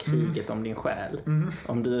här då, kriget om din själ.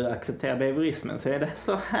 Om du accepterar behaviorismen så är det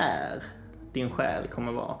så här din själ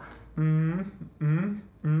kommer vara.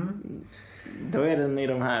 Då är den i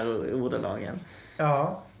de här ordalagen.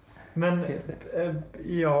 Ja, men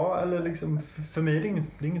eller liksom för mig är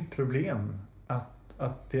det inget problem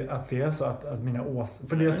att det är så att mina åsikter,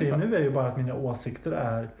 för det jag ser nu är ju bara att mina åsikter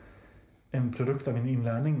är en produkt av min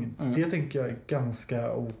inlärning. Det tänker jag är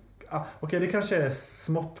ganska okej, det kanske är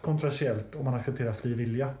smått kontroversiellt om man accepterar fri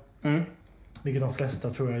vilja. Vilket de flesta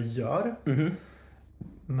tror jag gör.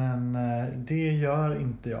 Men det gör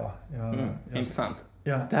inte jag. Intressant.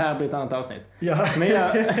 Ja. Det här blir ett annat avsnitt. Ja.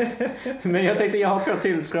 Men jag tänkte, jag har 2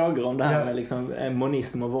 till frågor om det här med liksom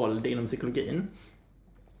monism och våld inom psykologin.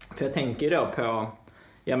 För jag tänker ju då på,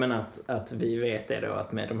 jag menar att vi vet det då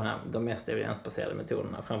att med de mest evidensbaserade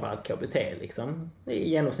metoderna, framförallt KBT liksom, i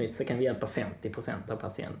genomsnitt så kan vi hjälpa 50% av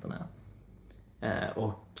patienterna.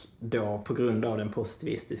 Och då på grund av den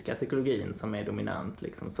positivistiska psykologin som är dominant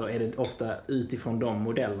liksom, så är det ofta utifrån de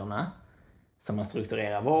modellerna som man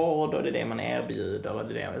strukturerar vård, och det är det man erbjuder och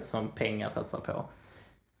det är det som pengar satsar på.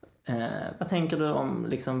 Vad tänker du om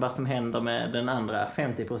liksom, vad som händer med den andra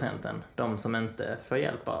 50%, de som inte får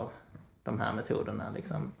hjälp av de här metoderna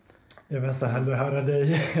liksom? Jag vill nästan hellre höra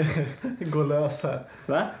dig gå lös här.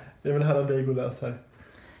 Va? Jag vill höra dig gå lös här.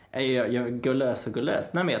 Jag går lös.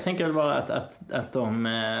 Nej, men jag tänker väl bara att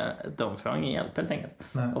de får ingen hjälp helt enkelt.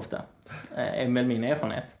 Nej. Ofta. Med min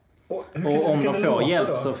erfarenhet. Och om de får hjälp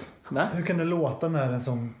då? Så... Va? Hur kan det låta när en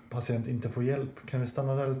sån patient inte får hjälp? Kan vi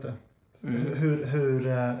stanna där lite?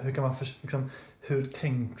 Hur kan man hur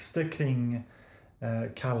tänks det kring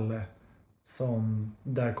Kalle som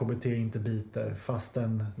där KBT inte biter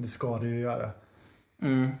fastän det ska det ju göra?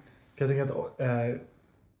 Jag tänker att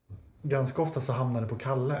ganska ofta så hamnar det på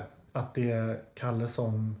Kalle. Att det är Kalle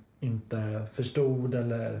som inte förstod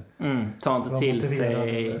eller tar inte till sig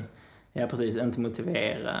eller... Ja, precis, inte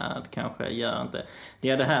motiverad, kanske gör inte.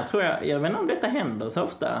 Ja, det här tror jag vet inte om detta händer så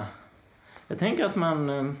ofta. Jag tänker att man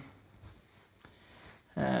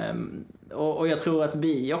och jag tror att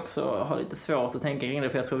vi också har lite svårt att tänka kring det,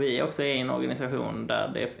 för jag tror vi också är en organisation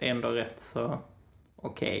där det är ändå rätt så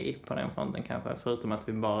okej på den fronten kanske, förutom att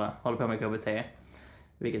vi bara håller på med KBT.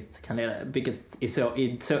 Vilket kan leda,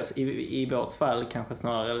 i vårt fall kanske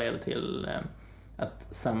snarare leder till att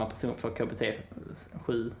samma person får KBT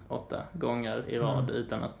 7-8 gånger i rad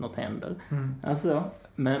utan att något händer. Alltså,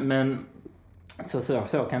 men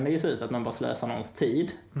så kan det ju se ut, att man bara slösar någons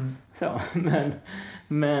tid. Så,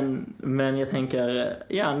 men jag tänker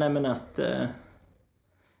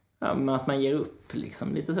att man ger upp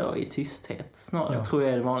liksom lite så i tysthet snarare, tror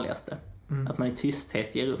jag är det vanligaste. Att man i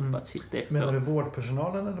tysthet ger upp att shit, det är för Menar du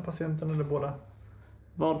vårdpersonalen eller patienten eller båda?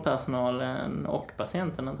 Vårdpersonalen och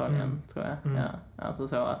patienten antagligen, tror jag. Ja, alltså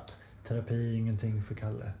så att terapi är ingenting för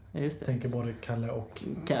Kalle. Just det. Tänker både Kalle och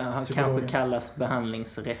han kanske kallas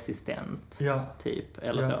behandlingsresistent typ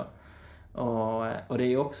eller så. Och det är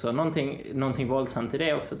ju också någonting våldsamt i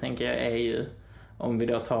det också, tänker jag, är ju om vi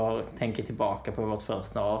då tänker tillbaka på vårt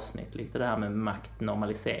första avsnitt, lite det här med makt,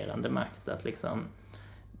 normaliserande makt, att liksom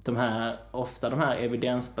de här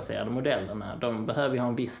evidensbaserade modellerna, de behöver ju ha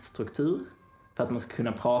en viss struktur för att man ska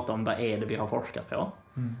kunna prata om vad är det vi har forskat på.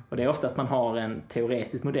 Och det är ofta att man har en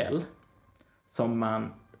teoretisk modell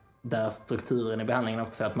där strukturen i behandlingen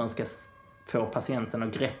ofta så att man ska få patienten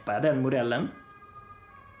att greppa den modellen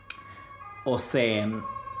och sen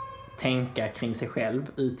tänka kring sig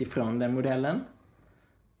själv utifrån den modellen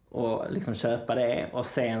och liksom köpa det, och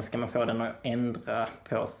sen ska man få den att ändra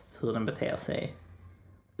på hur den beter sig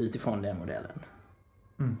utifrån den modellen.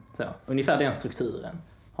 Så, ungefär den strukturen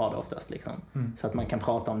har det oftast liksom. Så att man kan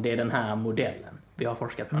prata om det är den här modellen vi har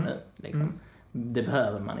forskat på nu liksom. Det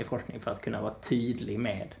behöver man i forskning för att kunna vara tydlig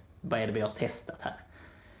med vad är det vi har testat här.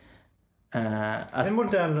 En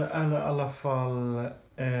modell eller i alla fall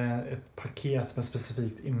ett paket med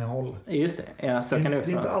specifikt innehåll. Just det, ja, så kan det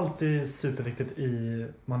också vara. Det är inte alltid superviktigt i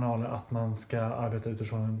manualer att man ska arbeta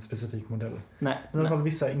utifrån en specifik modell. Nej, men i alla fall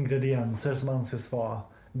vissa ingredienser som anses vara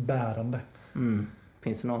bärande.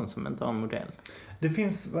 Finns det någon som inte har en modell? Det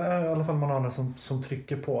finns i alla fall monaler som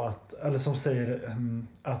trycker på att, eller som säger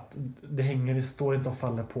att det står inte och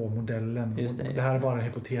faller på modellen. Det här är bara en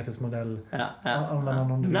hypotetisk modell. Använda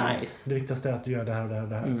någon nice. Det viktigaste är att du gör det här och det här och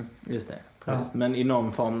det här. Just det. Ja. Men i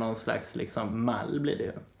någon form, någon slags liksom mall blir det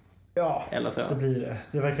ju. Ja, eller så. Det blir det.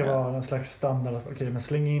 Det verkar vara en slags standard. Okej, men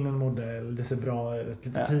släng in en modell. Det ser bra ut.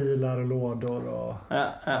 Lite pilar och lådor. Och,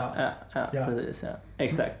 precis. Ja.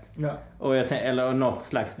 Exakt. Ja. Och eller något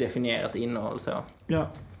slags definierat innehåll så. Ja.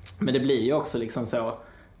 Men det blir ju också liksom så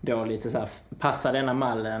då lite så här, passa denna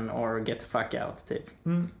mallen or get the fuck out typ.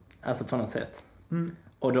 Alltså på något sätt.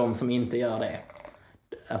 Och de som inte gör det.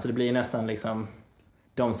 Alltså det blir nästan liksom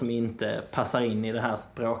de som inte passar in i det här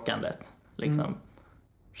språkandet liksom.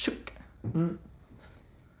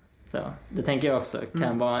 Så, det tänker jag också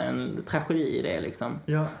kan vara en tragedi i det liksom.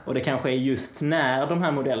 Ja. Och det kanske är just när de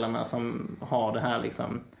här modellerna som har det här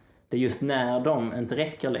liksom, det är just när de inte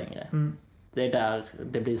räcker längre. Det är där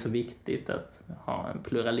det blir så viktigt att ha en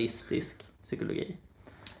pluralistisk psykologi.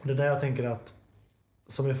 Och det är där jag tänker att,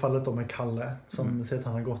 som i fallet då med Kalle, som säger att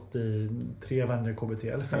han har gått i 3 vänner i KBT,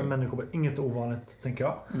 eller 5 vänner i KBT, inget ovanligt tänker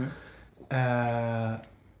jag.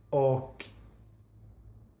 Och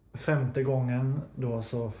 5:e gången då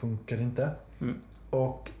så funkar det inte.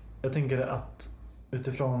 Och jag tänker att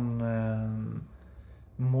utifrån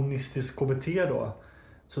monistisk KBT då,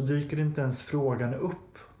 så dyker inte ens frågan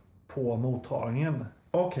upp på mottagningen.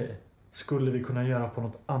 Okej, skulle vi kunna göra på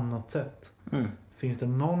något annat sätt? Finns det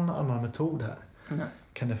någon annan metod här?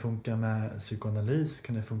 Kan det funka med psykoanalys?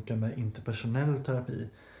 Kan det funka med interpersonell terapi?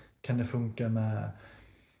 Kan det funka med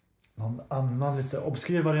någon annan lite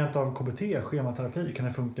obskyr variant av KBT, schematerapi? Kan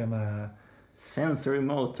det funka med sensory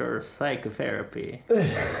motor psychotherapy?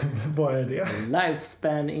 Vad är det?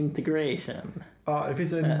 Lifespan integration. Ja, det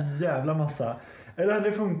finns en jävla massa. Eller hade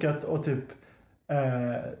det funkat att typ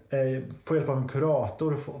få hjälp av en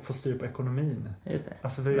kurator och få styr på ekonomin? Just det.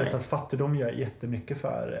 Alltså vi vet att fattigdom gör jättemycket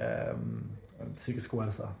för psykisk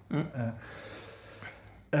ohälsa.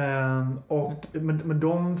 Men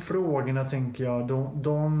de frågorna tänker jag,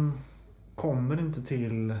 de kommer inte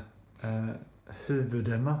till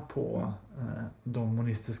huvudena på de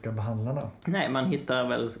monistiska behandlarna. Nej, man hittar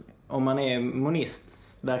väl, om man är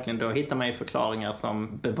monist verkligen, då hittar man ju förklaringar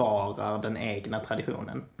som bevarar den egna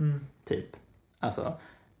traditionen. Typ. Alltså,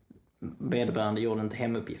 vederbörande gjorde inte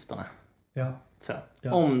hemuppgifterna. Ja. Så.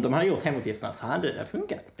 Ja. Om de hade gjort hemuppgifterna så hade det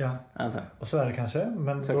funkat. Ja. Alltså. Och så är det kanske.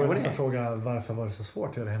 Men så då är nästa fråga, varför var det så svårt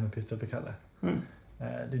att göra hemuppgifter för Kalle?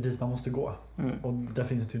 Det är dit man måste gå. Och där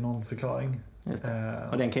finns det ju någon förklaring. Just det.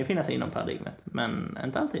 Och den kan ju finnas inom paradigmet. Men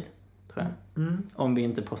inte alltid, tror jag. Om vi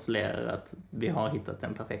inte postulerar att vi har hittat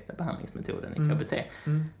den perfekta behandlingsmetoden i KBT.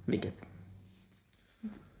 Vilket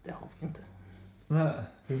det har vi inte. Nej,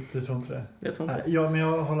 du tror inte det? Jag tror inte det. Ja, men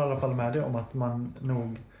jag håller i alla fall med dig om att man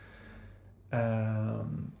nog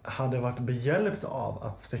hade varit behjälpt av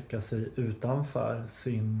att sträcka sig utanför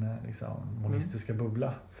sin monistiska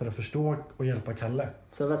bubbla för att förstå och hjälpa Kalle.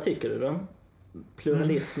 Så vad tycker du då?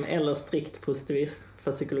 Pluralism eller strikt positivism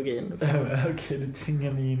för psykologin? Okej, du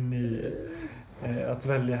tvingar mig in i att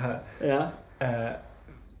välja här. Ja.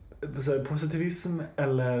 Positivism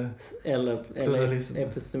eller pluralism? Eller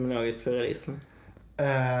epistemologisk pluralism.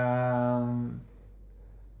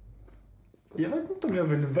 Jag vet inte om jag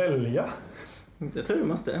vill välja. Jag tror du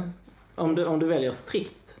måste. Om du väljer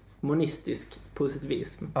strikt monistisk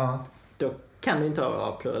positivism, då kan du inte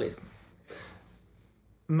ha pluralism.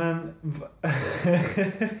 Men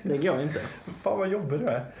det går inte. Fan vad jobbig du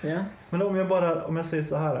är. Ja. Men om jag säger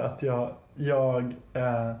så här att jag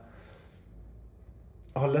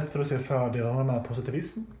har lätt för att se fördelarna med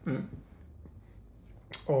positivism.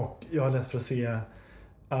 Och jag har lätt för att se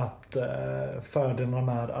att fördelarna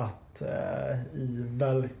med att i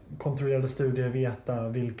väl kontrollerade studier veta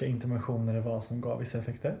vilka interventioner det var som gav vissa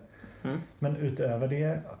effekter. Men utöver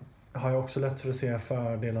det har jag också lätt för att se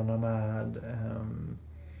fördelarna med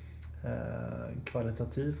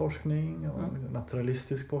kvalitativ forskning och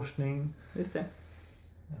naturalistisk forskning. Just det.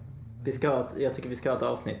 Jag tycker vi ska ha ett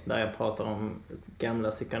avsnitt där jag pratar om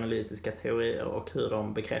gamla psykoanalytiska teorier och hur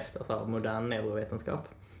de bekräftas av modern neurovetenskap.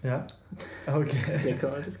 Ja, okej. Det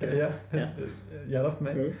kommer vi ska. Ja. Gärna för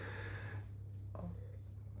mig.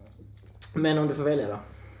 Men om du får välja då?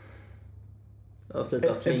 Och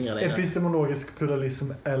sluta slingra dig. Epistemologisk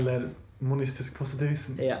pluralism eller monistisk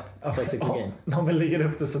positivism? Ja, för psykologin. Om vi lägger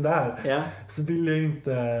upp det sådär, så vill jag ju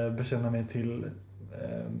inte bekänna mig till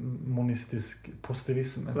monistisk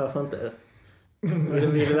positivism. Varför inte?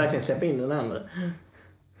 Vill du verkligen släppa in den andra?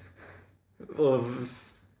 Och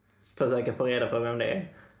försöka få reda på vem det är?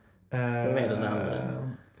 Vem är den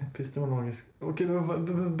andra? Epistemologisk. Okej,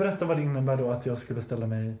 berätta vad det innebär då att jag skulle ställa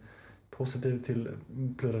mig positiv till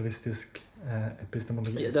pluralistisk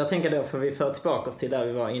epistemologi. Jag tänker då, för vi för tillbaka oss till där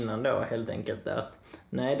vi var innan då, helt enkelt, att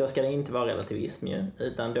nej, då ska det inte vara relativism ju,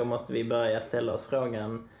 utan då måste vi börja ställa oss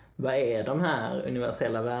frågan, vad är de här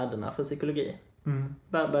universella värdena för psykologi?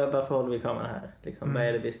 Varför håller vi på med det här? Liksom, vad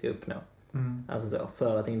är det vi ska uppnå? Alltså så,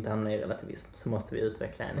 för att inte hamna i relativism så måste vi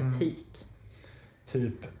utveckla en etik.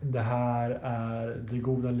 Typ, det här är det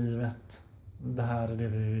goda livet. Det här är det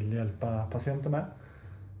vi vill hjälpa patienter med.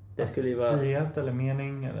 Det skulle ju vara frihet eller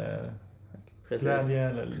mening eller glädje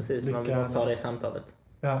eller lycka. Man måste ha det i samtalet.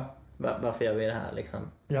 Ja. Varför gör vi det här liksom?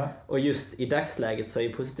 Ja. Och just i dagsläget så är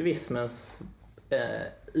ju positivismens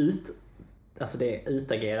alltså det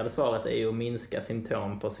utagerade svaret är ju att minska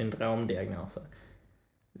symptom på syndromdiagnoser.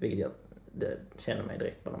 Vilket det känner mig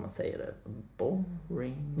direkt på när man säger det.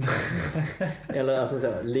 Boring. Eller alltså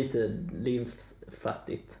så, lite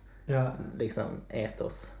livsfattigt. Ja. Liksom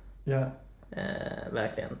etos. Ja.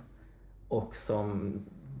 Verkligen. Och som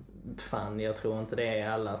fan, jag tror inte det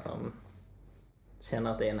är alla som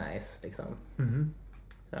känner att det är nice liksom.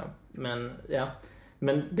 Så, men ja.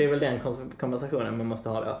 Men det är väl den konversationen man måste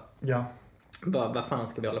ha då. Ja. Vad fan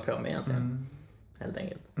ska vi hålla på med egentligen? Helt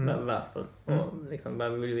enkelt. Varför? Och liksom,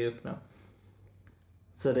 vad vill vi uppnå?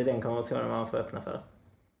 Så det är den konversationen man får öppna för.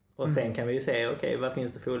 Och sen kan vi ju se, okej, vad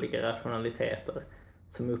finns det för olika rationaliteter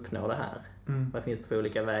som uppnår det här? Vad finns det för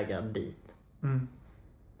olika vägar dit?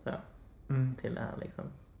 Så, till det här liksom.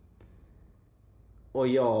 Och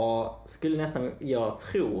jag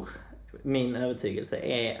tror, min övertygelse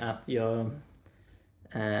är att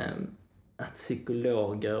att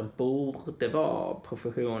psykologer borde vara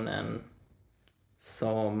professionen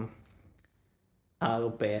som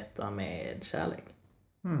arbetar med kärlek.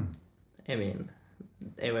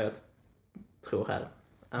 Är vad jag tror här.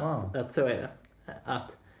 Att så är det.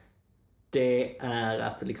 Att det är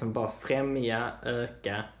att liksom bara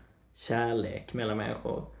öka kärlek mellan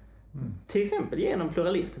människor. Till exempel genom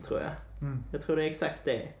pluralism, tror jag. Jag tror det är exakt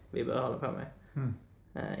det vi bör hålla på med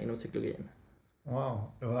inom psykologin.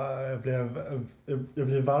 Wow, jag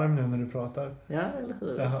blir varm nu när du pratar. Ja, eller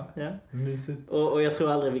hur? Ja. Mysigt. Och jag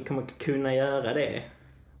tror aldrig vi kommer kunna göra det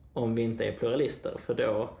om vi inte är pluralister. För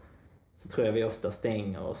då så tror jag vi ofta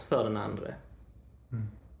stänger oss för den andra.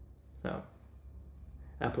 Så.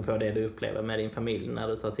 Apropå det du upplever med din familj när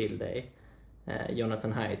du tar till dig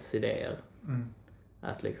Jonathan Haidts idéer.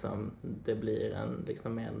 Att liksom det blir en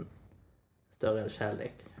större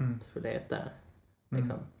kärlek. Så det är där.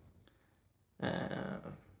 Liksom.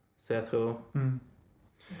 Så jag tror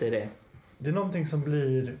det är det. Det är någonting som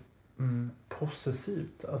blir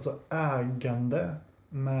possessivt, alltså ägande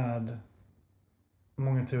med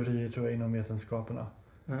många teorier, tror jag, inom vetenskaperna.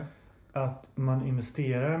 Att man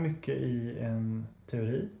investerar mycket i en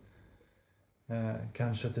teori.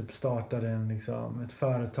 Kanske typ startar ett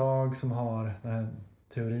företag som har den här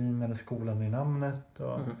teorin eller skolan i namnet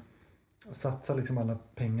och satsar liksom alla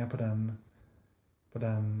pengar på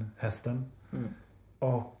den hästen.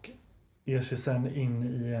 Och ger sig sen in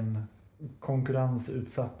i en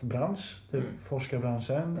konkurrensutsatt bransch, typ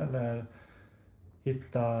forskarbranschen, eller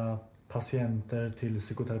hitta patienter till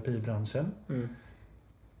psykoterapibranschen.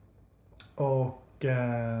 Och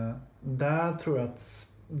där tror jag att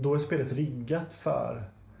då är spelet riggat för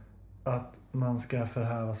att man ska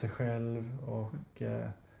förhäva sig själv och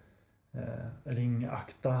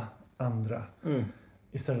ringakta andra.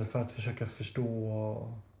 Istället för att försöka förstå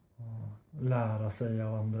och lära sig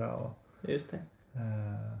av andra. Just det.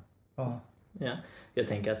 Ja. Jag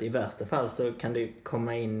tänker att i värsta fall så kan det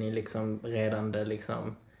komma in i redan det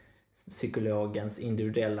psykologens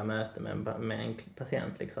individuella möte med en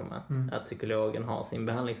patient. Att psykologen har sin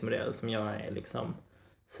behandlingsmodell som jag är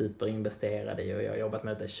superinvesterad i, och jag har jobbat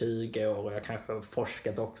med det i 20 år och jag kanske har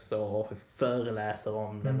forskat också och föreläser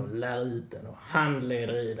om den och lär ut den och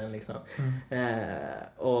handleder i den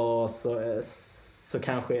och så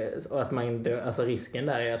kanske, och att man alltså risken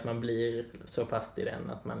där är att man blir så fast i den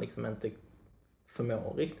att man inte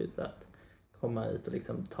förmår riktigt att komma ut och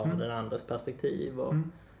ta den andras perspektiv och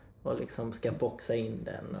ska boxa in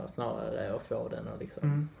den och snarare och få den och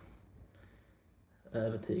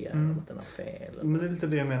övertyga om att den har fel. Men det är lite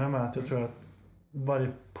det jag menar med att jag tror att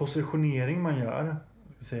varje positionering man gör,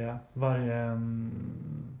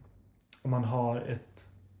 om man har ett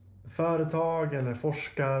företag eller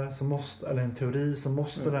forskar eller en teori, så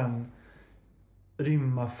måste den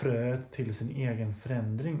rymma fröet till sin egen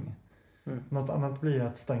förändring. Något annat blir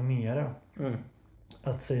att stagnera.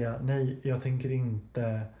 Att säga nej, jag tänker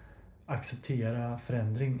inte acceptera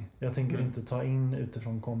förändring. Jag tänker inte ta in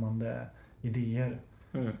utifrån kommande idéer.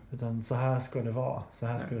 Utan så här ska det vara, så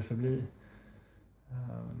här ska det förbli.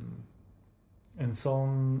 En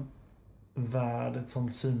sån värld, ett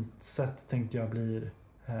sånt synsätt tänkte jag blir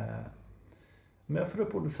men jag får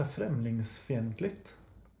upp ordet så här främlingsfientligt.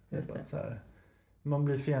 Så här, man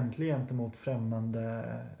blir fientlig gentemot främmande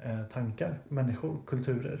tankar, människor,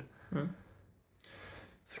 kulturer.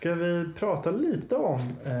 Ska vi prata lite om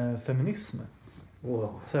feminism?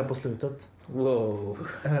 Wow. Så här på slutet. Wow.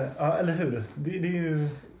 Ja, eller hur?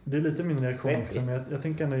 Det är lite min reaktion också, men jag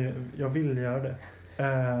tänker ändå, jag vill göra det.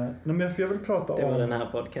 Men jag vill prata det var om... den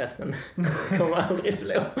här podcasten. Kommer aldrig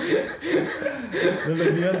slå. Men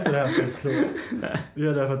vi gör inte det här för att slå. Vi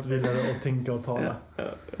gör det för att vi lär att tänka och tala.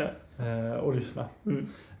 Och lyssna.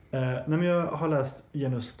 Men jag har läst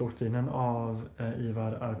genusdoktrinen av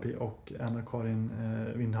Ivar Arpi och Anna-Karin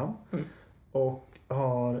Windham. Och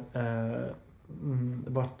har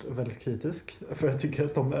varit väldigt kritisk. För jag tycker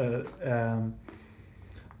att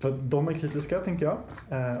de är kritiska, tänker jag.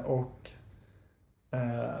 Och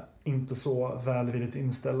inte så välvilligt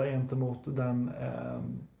inställda gentemot den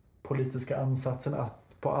politiska ansatsen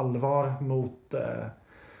att på allvar motverka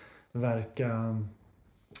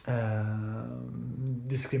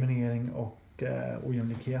diskriminering och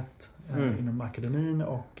ojämlikhet inom akademin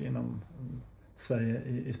och inom Sverige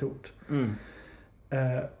i stort.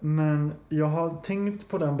 Men jag har tänkt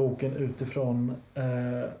på den boken utifrån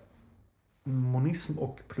monism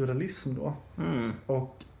och pluralism då.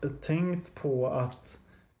 Och tänkt på att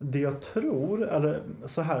det jag tror, eller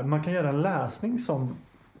så här, man kan göra en läsning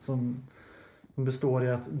som består i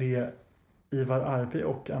att det Ivar Arpi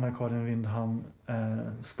och Anna-Karin Windham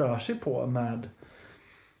stör sig på med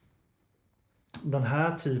den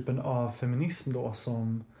här typen av feminism då,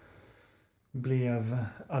 som blev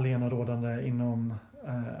allenarådande inom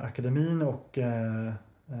akademin och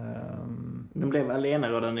Den blev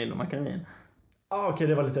allenarådande inom akademin. Okej,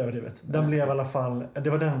 det var lite överdrivet. Den blev i alla fall, det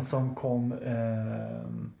var den som kom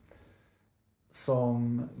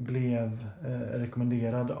som blev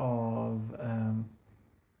rekommenderad av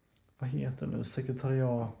vad heter det nu?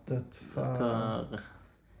 Sekretariatet för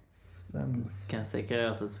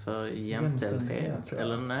sekretariatet för jämställdhet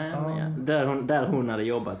eller nej, ja. Där hon hade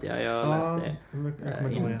jobbat, jag läste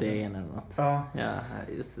inte en eller något. Ja.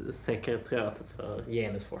 Sekretariatet för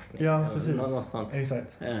genusforskning. Ja, precis. Något sånt.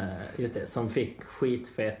 Exakt. Just det, som fick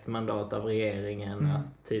skitfett mandat av regeringen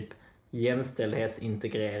att typ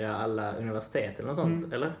jämställdhetsintegrera alla universitet eller något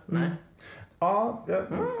sånt, eller? Nej. Ja, jag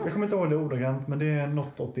kommer inte ihåg det ordagrant, men det är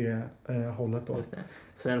något åt det hållet då. Just det.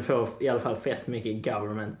 Så den får i alla fall fett mycket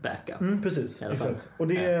government backup. Precis, exakt. Och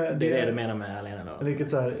det är det du menar med alena då? Vilket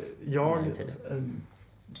så här, jag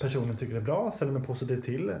personligen tycker det är bra, ställer mig positivt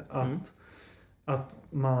till att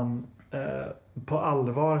man på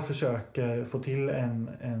allvar försöker få till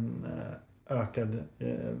en ökad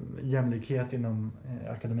jämlikhet inom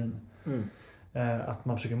akademin. Att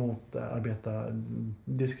man försöker motarbeta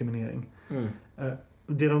diskriminering.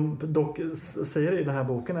 Det de dock säger i den här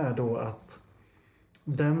boken är då att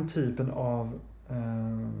den typen av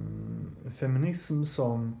feminism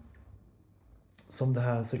som det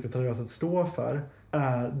här sekretariatet står för,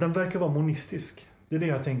 den verkar vara monistisk. Det är det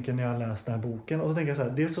jag tänker när jag läst den här boken. Och så tänker jag så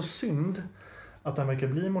här, det är så synd att den verkar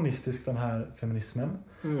bli monistisk, den här feminismen.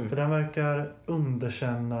 För den verkar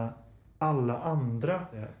underkänna alla andra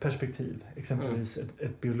perspektiv. Exempelvis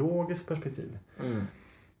ett biologiskt perspektiv.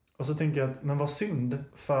 Och så tänker jag att, men vad synd,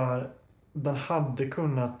 för den hade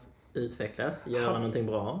kunnat utvecklas, göra någonting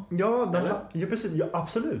bra. Ja, precis. Ja,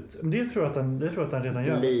 absolut. Det tror jag att den redan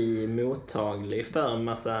gör. Bli mottaglig för en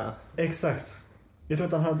massa... Exakt. Jag tror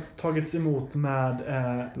att den har tagits emot med...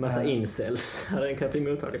 massa incels. Hade den kunnat bli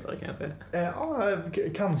mottaglig för kanske?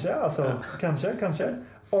 Kanske, alltså. Kanske.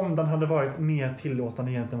 Om den hade varit mer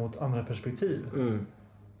tillåtande gentemot andra perspektiv.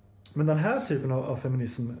 Men den här typen av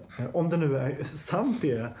feminism, om det nu är sant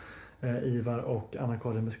det Ivar och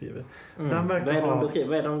Anna-Karin beskriver. Den Vad är det de beskriver?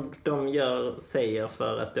 Vad är det de säger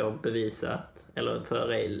för att då bevisa att, eller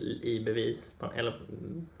för i bevis eller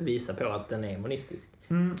bevisa på att den är monistisk?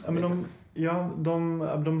 Men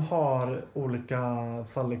de har olika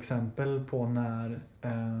fallexempel på när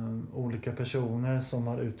olika personer som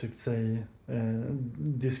har uttryckt sig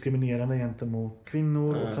diskriminerande gentemot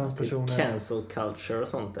kvinnor och transpersoner. Typ cancel culture och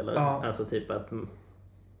sånt, eller? Alltså typ att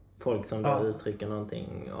folk som då uttrycker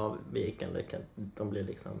någonting avvikande, de blir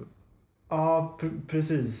liksom... Ja,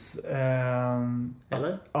 precis.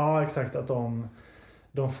 Eller? Ja, exakt. Att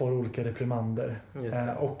de får olika reprimander.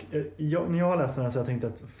 Och när jag har läst den här så har jag tänkt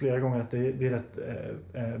att flera gånger att det är rätt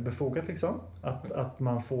befogat liksom. Att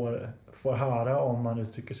man får höra om man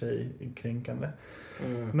uttrycker sig kränkande.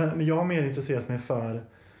 Men jag har mer intresserat mig för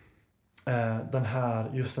den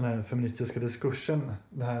här feministiska diskursen,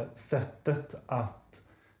 det här sättet att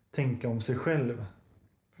tänka om sig själv.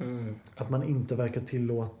 Att man inte verkar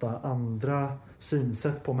tillåta andra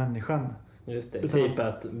synsätt på människan. Just det, typ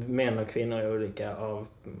att män och kvinnor är olika av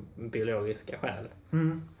biologiska skäl.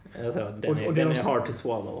 Alltså, den är hard to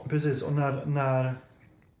swallow. Precis, och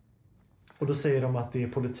och då säger de att det är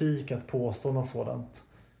politik att påstå något sådant.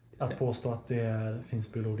 Att påstå att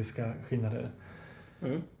finns biologiska skillnader.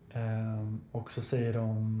 Och så säger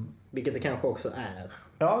de... Vilket det kanske också är.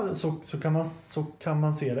 Ja, så kan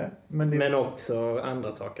man se det. Men också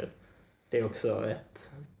andra saker. Det är också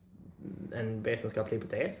en vetenskaplig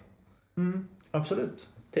hypotes. Absolut.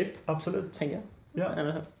 Typ. Absolut. Tänker jag. Ja,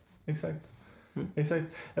 eller hur? Exakt. Exakt.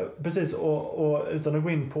 Ja, precis, och utan att gå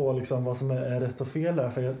in på liksom vad som är rätt och fel där,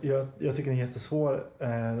 för jag tycker det är en jättesvår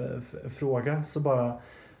fråga, så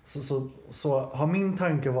har min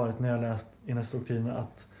tanke varit när jag läst doktrinen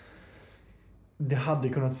att det hade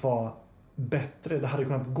kunnat vara bättre, det hade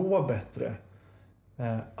kunnat gå bättre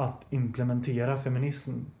att implementera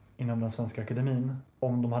feminism inom den svenska akademin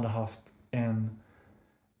om de hade haft en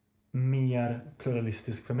mer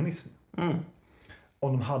pluralistisk feminism.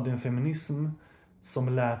 Om de hade en feminism som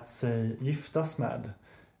lät sig giftas med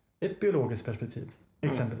ett biologiskt perspektiv,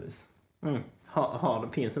 exempelvis.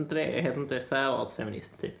 Finns inte det? Heter inte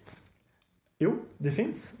särartsfeminism typ? Jo, det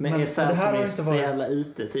finns. Men är särfeminism så jävla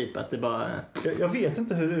ute typ att det bara... Jag vet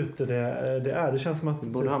inte hur ute det är. Det känns som att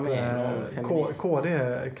borde ha med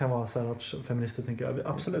KD kan vara särartsfeminister, tänker jag.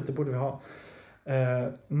 Absolut, det borde vi ha.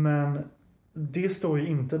 Men det står ju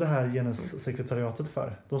inte det här genussekretariatet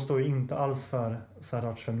för. De står ju inte alls för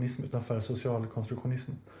särartsfeminism utan för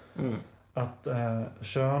socialkonstruktionism. Att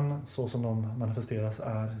kön, så som de manifesteras,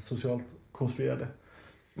 är socialt konstruerade.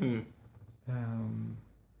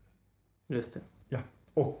 Just det. Ja.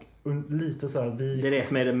 Och lite så här... Det är det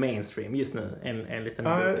som är det mainstream just nu. En liten...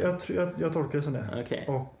 Ja, jag tolkar det som det. Okay.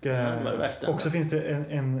 Och så finns det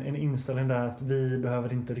en inställning där att vi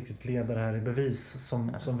behöver inte riktigt leda det här i bevis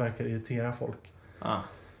som verkar irritera folk.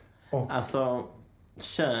 Alltså,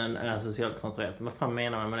 kön är socialt konstruerat. Vad fan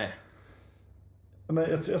menar man med det? Men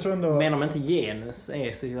jag tror ändå... Menar man inte genus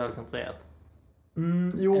är socialt konstruerat?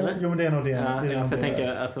 Jo, men det är nog det. Jag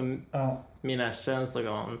tänker, alltså... Mina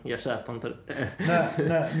könsorgan, jag köper inte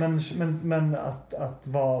Nej, men att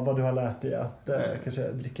vad du har lärt dig att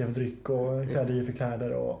kanske dricka för dryck och kläder i för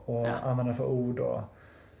kläder och använda för ord och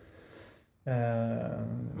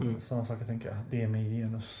sådana saker, tänker jag. Det är med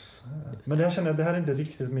genus. Men jag känner att det här är inte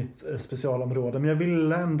riktigt mitt specialområde, men jag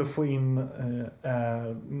vill ändå få in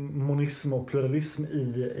monism och pluralism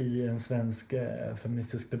i en svensk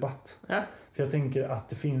feministisk debatt. Ja. För jag tänker att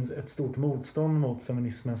det finns ett stort motstånd mot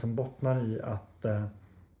feminismen som bottnar i att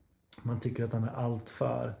man tycker att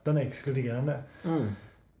den är exkluderande.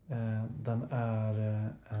 Den är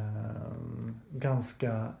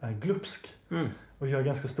ganska glupsk och gör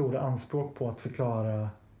ganska stora anspråk på att förklara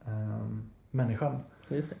människan.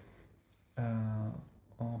 Just det.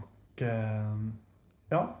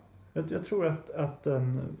 Jag tror att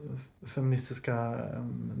den feministiska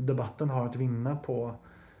debatten har att vinna på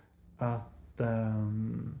att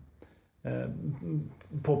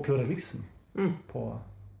på pluralism, på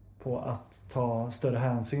att ta större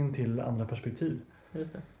hänsyn till andra perspektiv.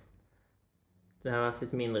 Just det. Det har varit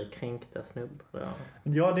lite mindre kränkta snubbar.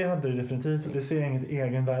 Ja, det hade det definitivt. Det ser jag inget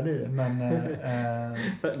egenvärde i.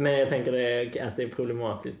 Men jag tänker att det är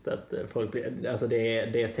problematiskt att folk blir... Alltså det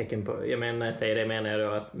är ett tecken på... När jag säger det menar jag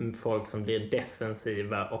då att folk som blir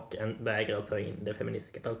defensiva och vägrar ta in det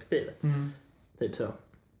feministiska perspektivet. Typ så.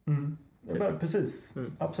 Ja, precis.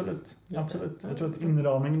 Absolut. Jag tror att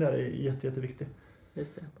inramning där är jätteviktig.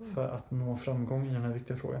 Just det. För att nå framgång i den här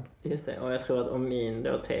viktiga frågan. Just det. Och jag tror att om min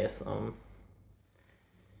då tes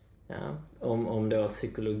om då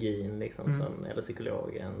psykologin liksom, eller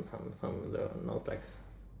psykologen som då någon slags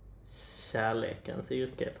kärlekens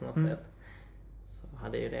yrke på något sätt, så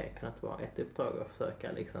hade ju det kunnat vara ett uppdrag att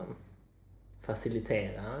försöka liksom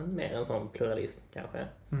facilitera mer en sån pluralism kanske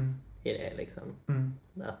i det liksom.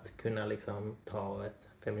 Att kunna liksom ta ett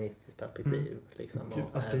feministiskt perspektiv liksom.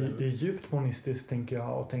 Alltså det är djupt monistiskt, tänker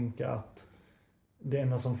jag, och tänka att det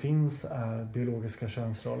enda som finns är biologiska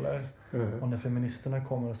könsroller. Och när feministerna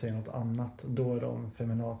kommer och säger något annat, då är de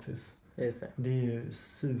feminazis. Just det. Det är ju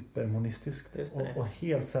supermonistiskt och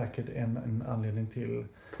helt säkert en anledning till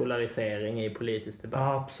polarisering i politisk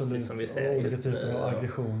debatt. Absolut, som vi ser olika typer av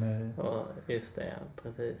aggressioner. Och just det,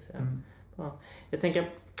 precis. Ja. Jag tänker,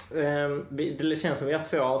 det känns som vi har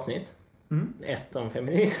 2 avsnitt. ett om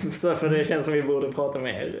feminism, så för det känns som vi borde prata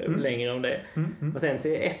mer längre om det. Och sen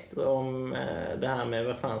till ett om det här med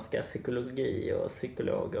vad fan ska psykologi och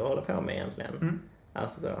psykologer hålla på med egentligen.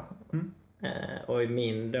 Alltså då. Och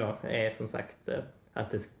min då är som sagt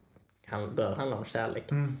att det bör handla om kärlek.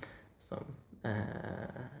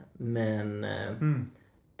 Men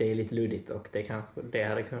det är lite luddigt och det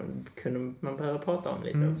hade kunde man behöva prata om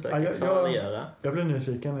lite och försöka klargöra. Jag blir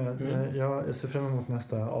nyfiken. Jag ser fram emot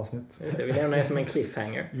nästa avsnitt. Just det, vi lämnar det som en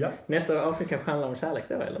cliffhanger. Ja. Nästa avsnitt kanske handlar om kärlek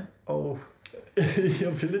då, eller?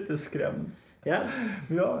 Jag blir lite skrämd. Ja.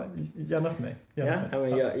 Ja, gärna för mig.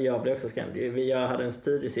 Men jag blev också skrämd. Jag hade en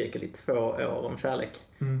studiecirkel i 2 år om kärlek.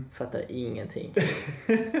 Fattade ingenting.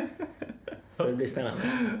 Så det blir spännande.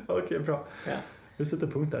 Okej, bra. Ja. Vi sätter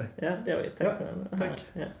punkt där. Ja, det gör vi. Tack för den. Tack.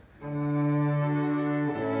 Ja.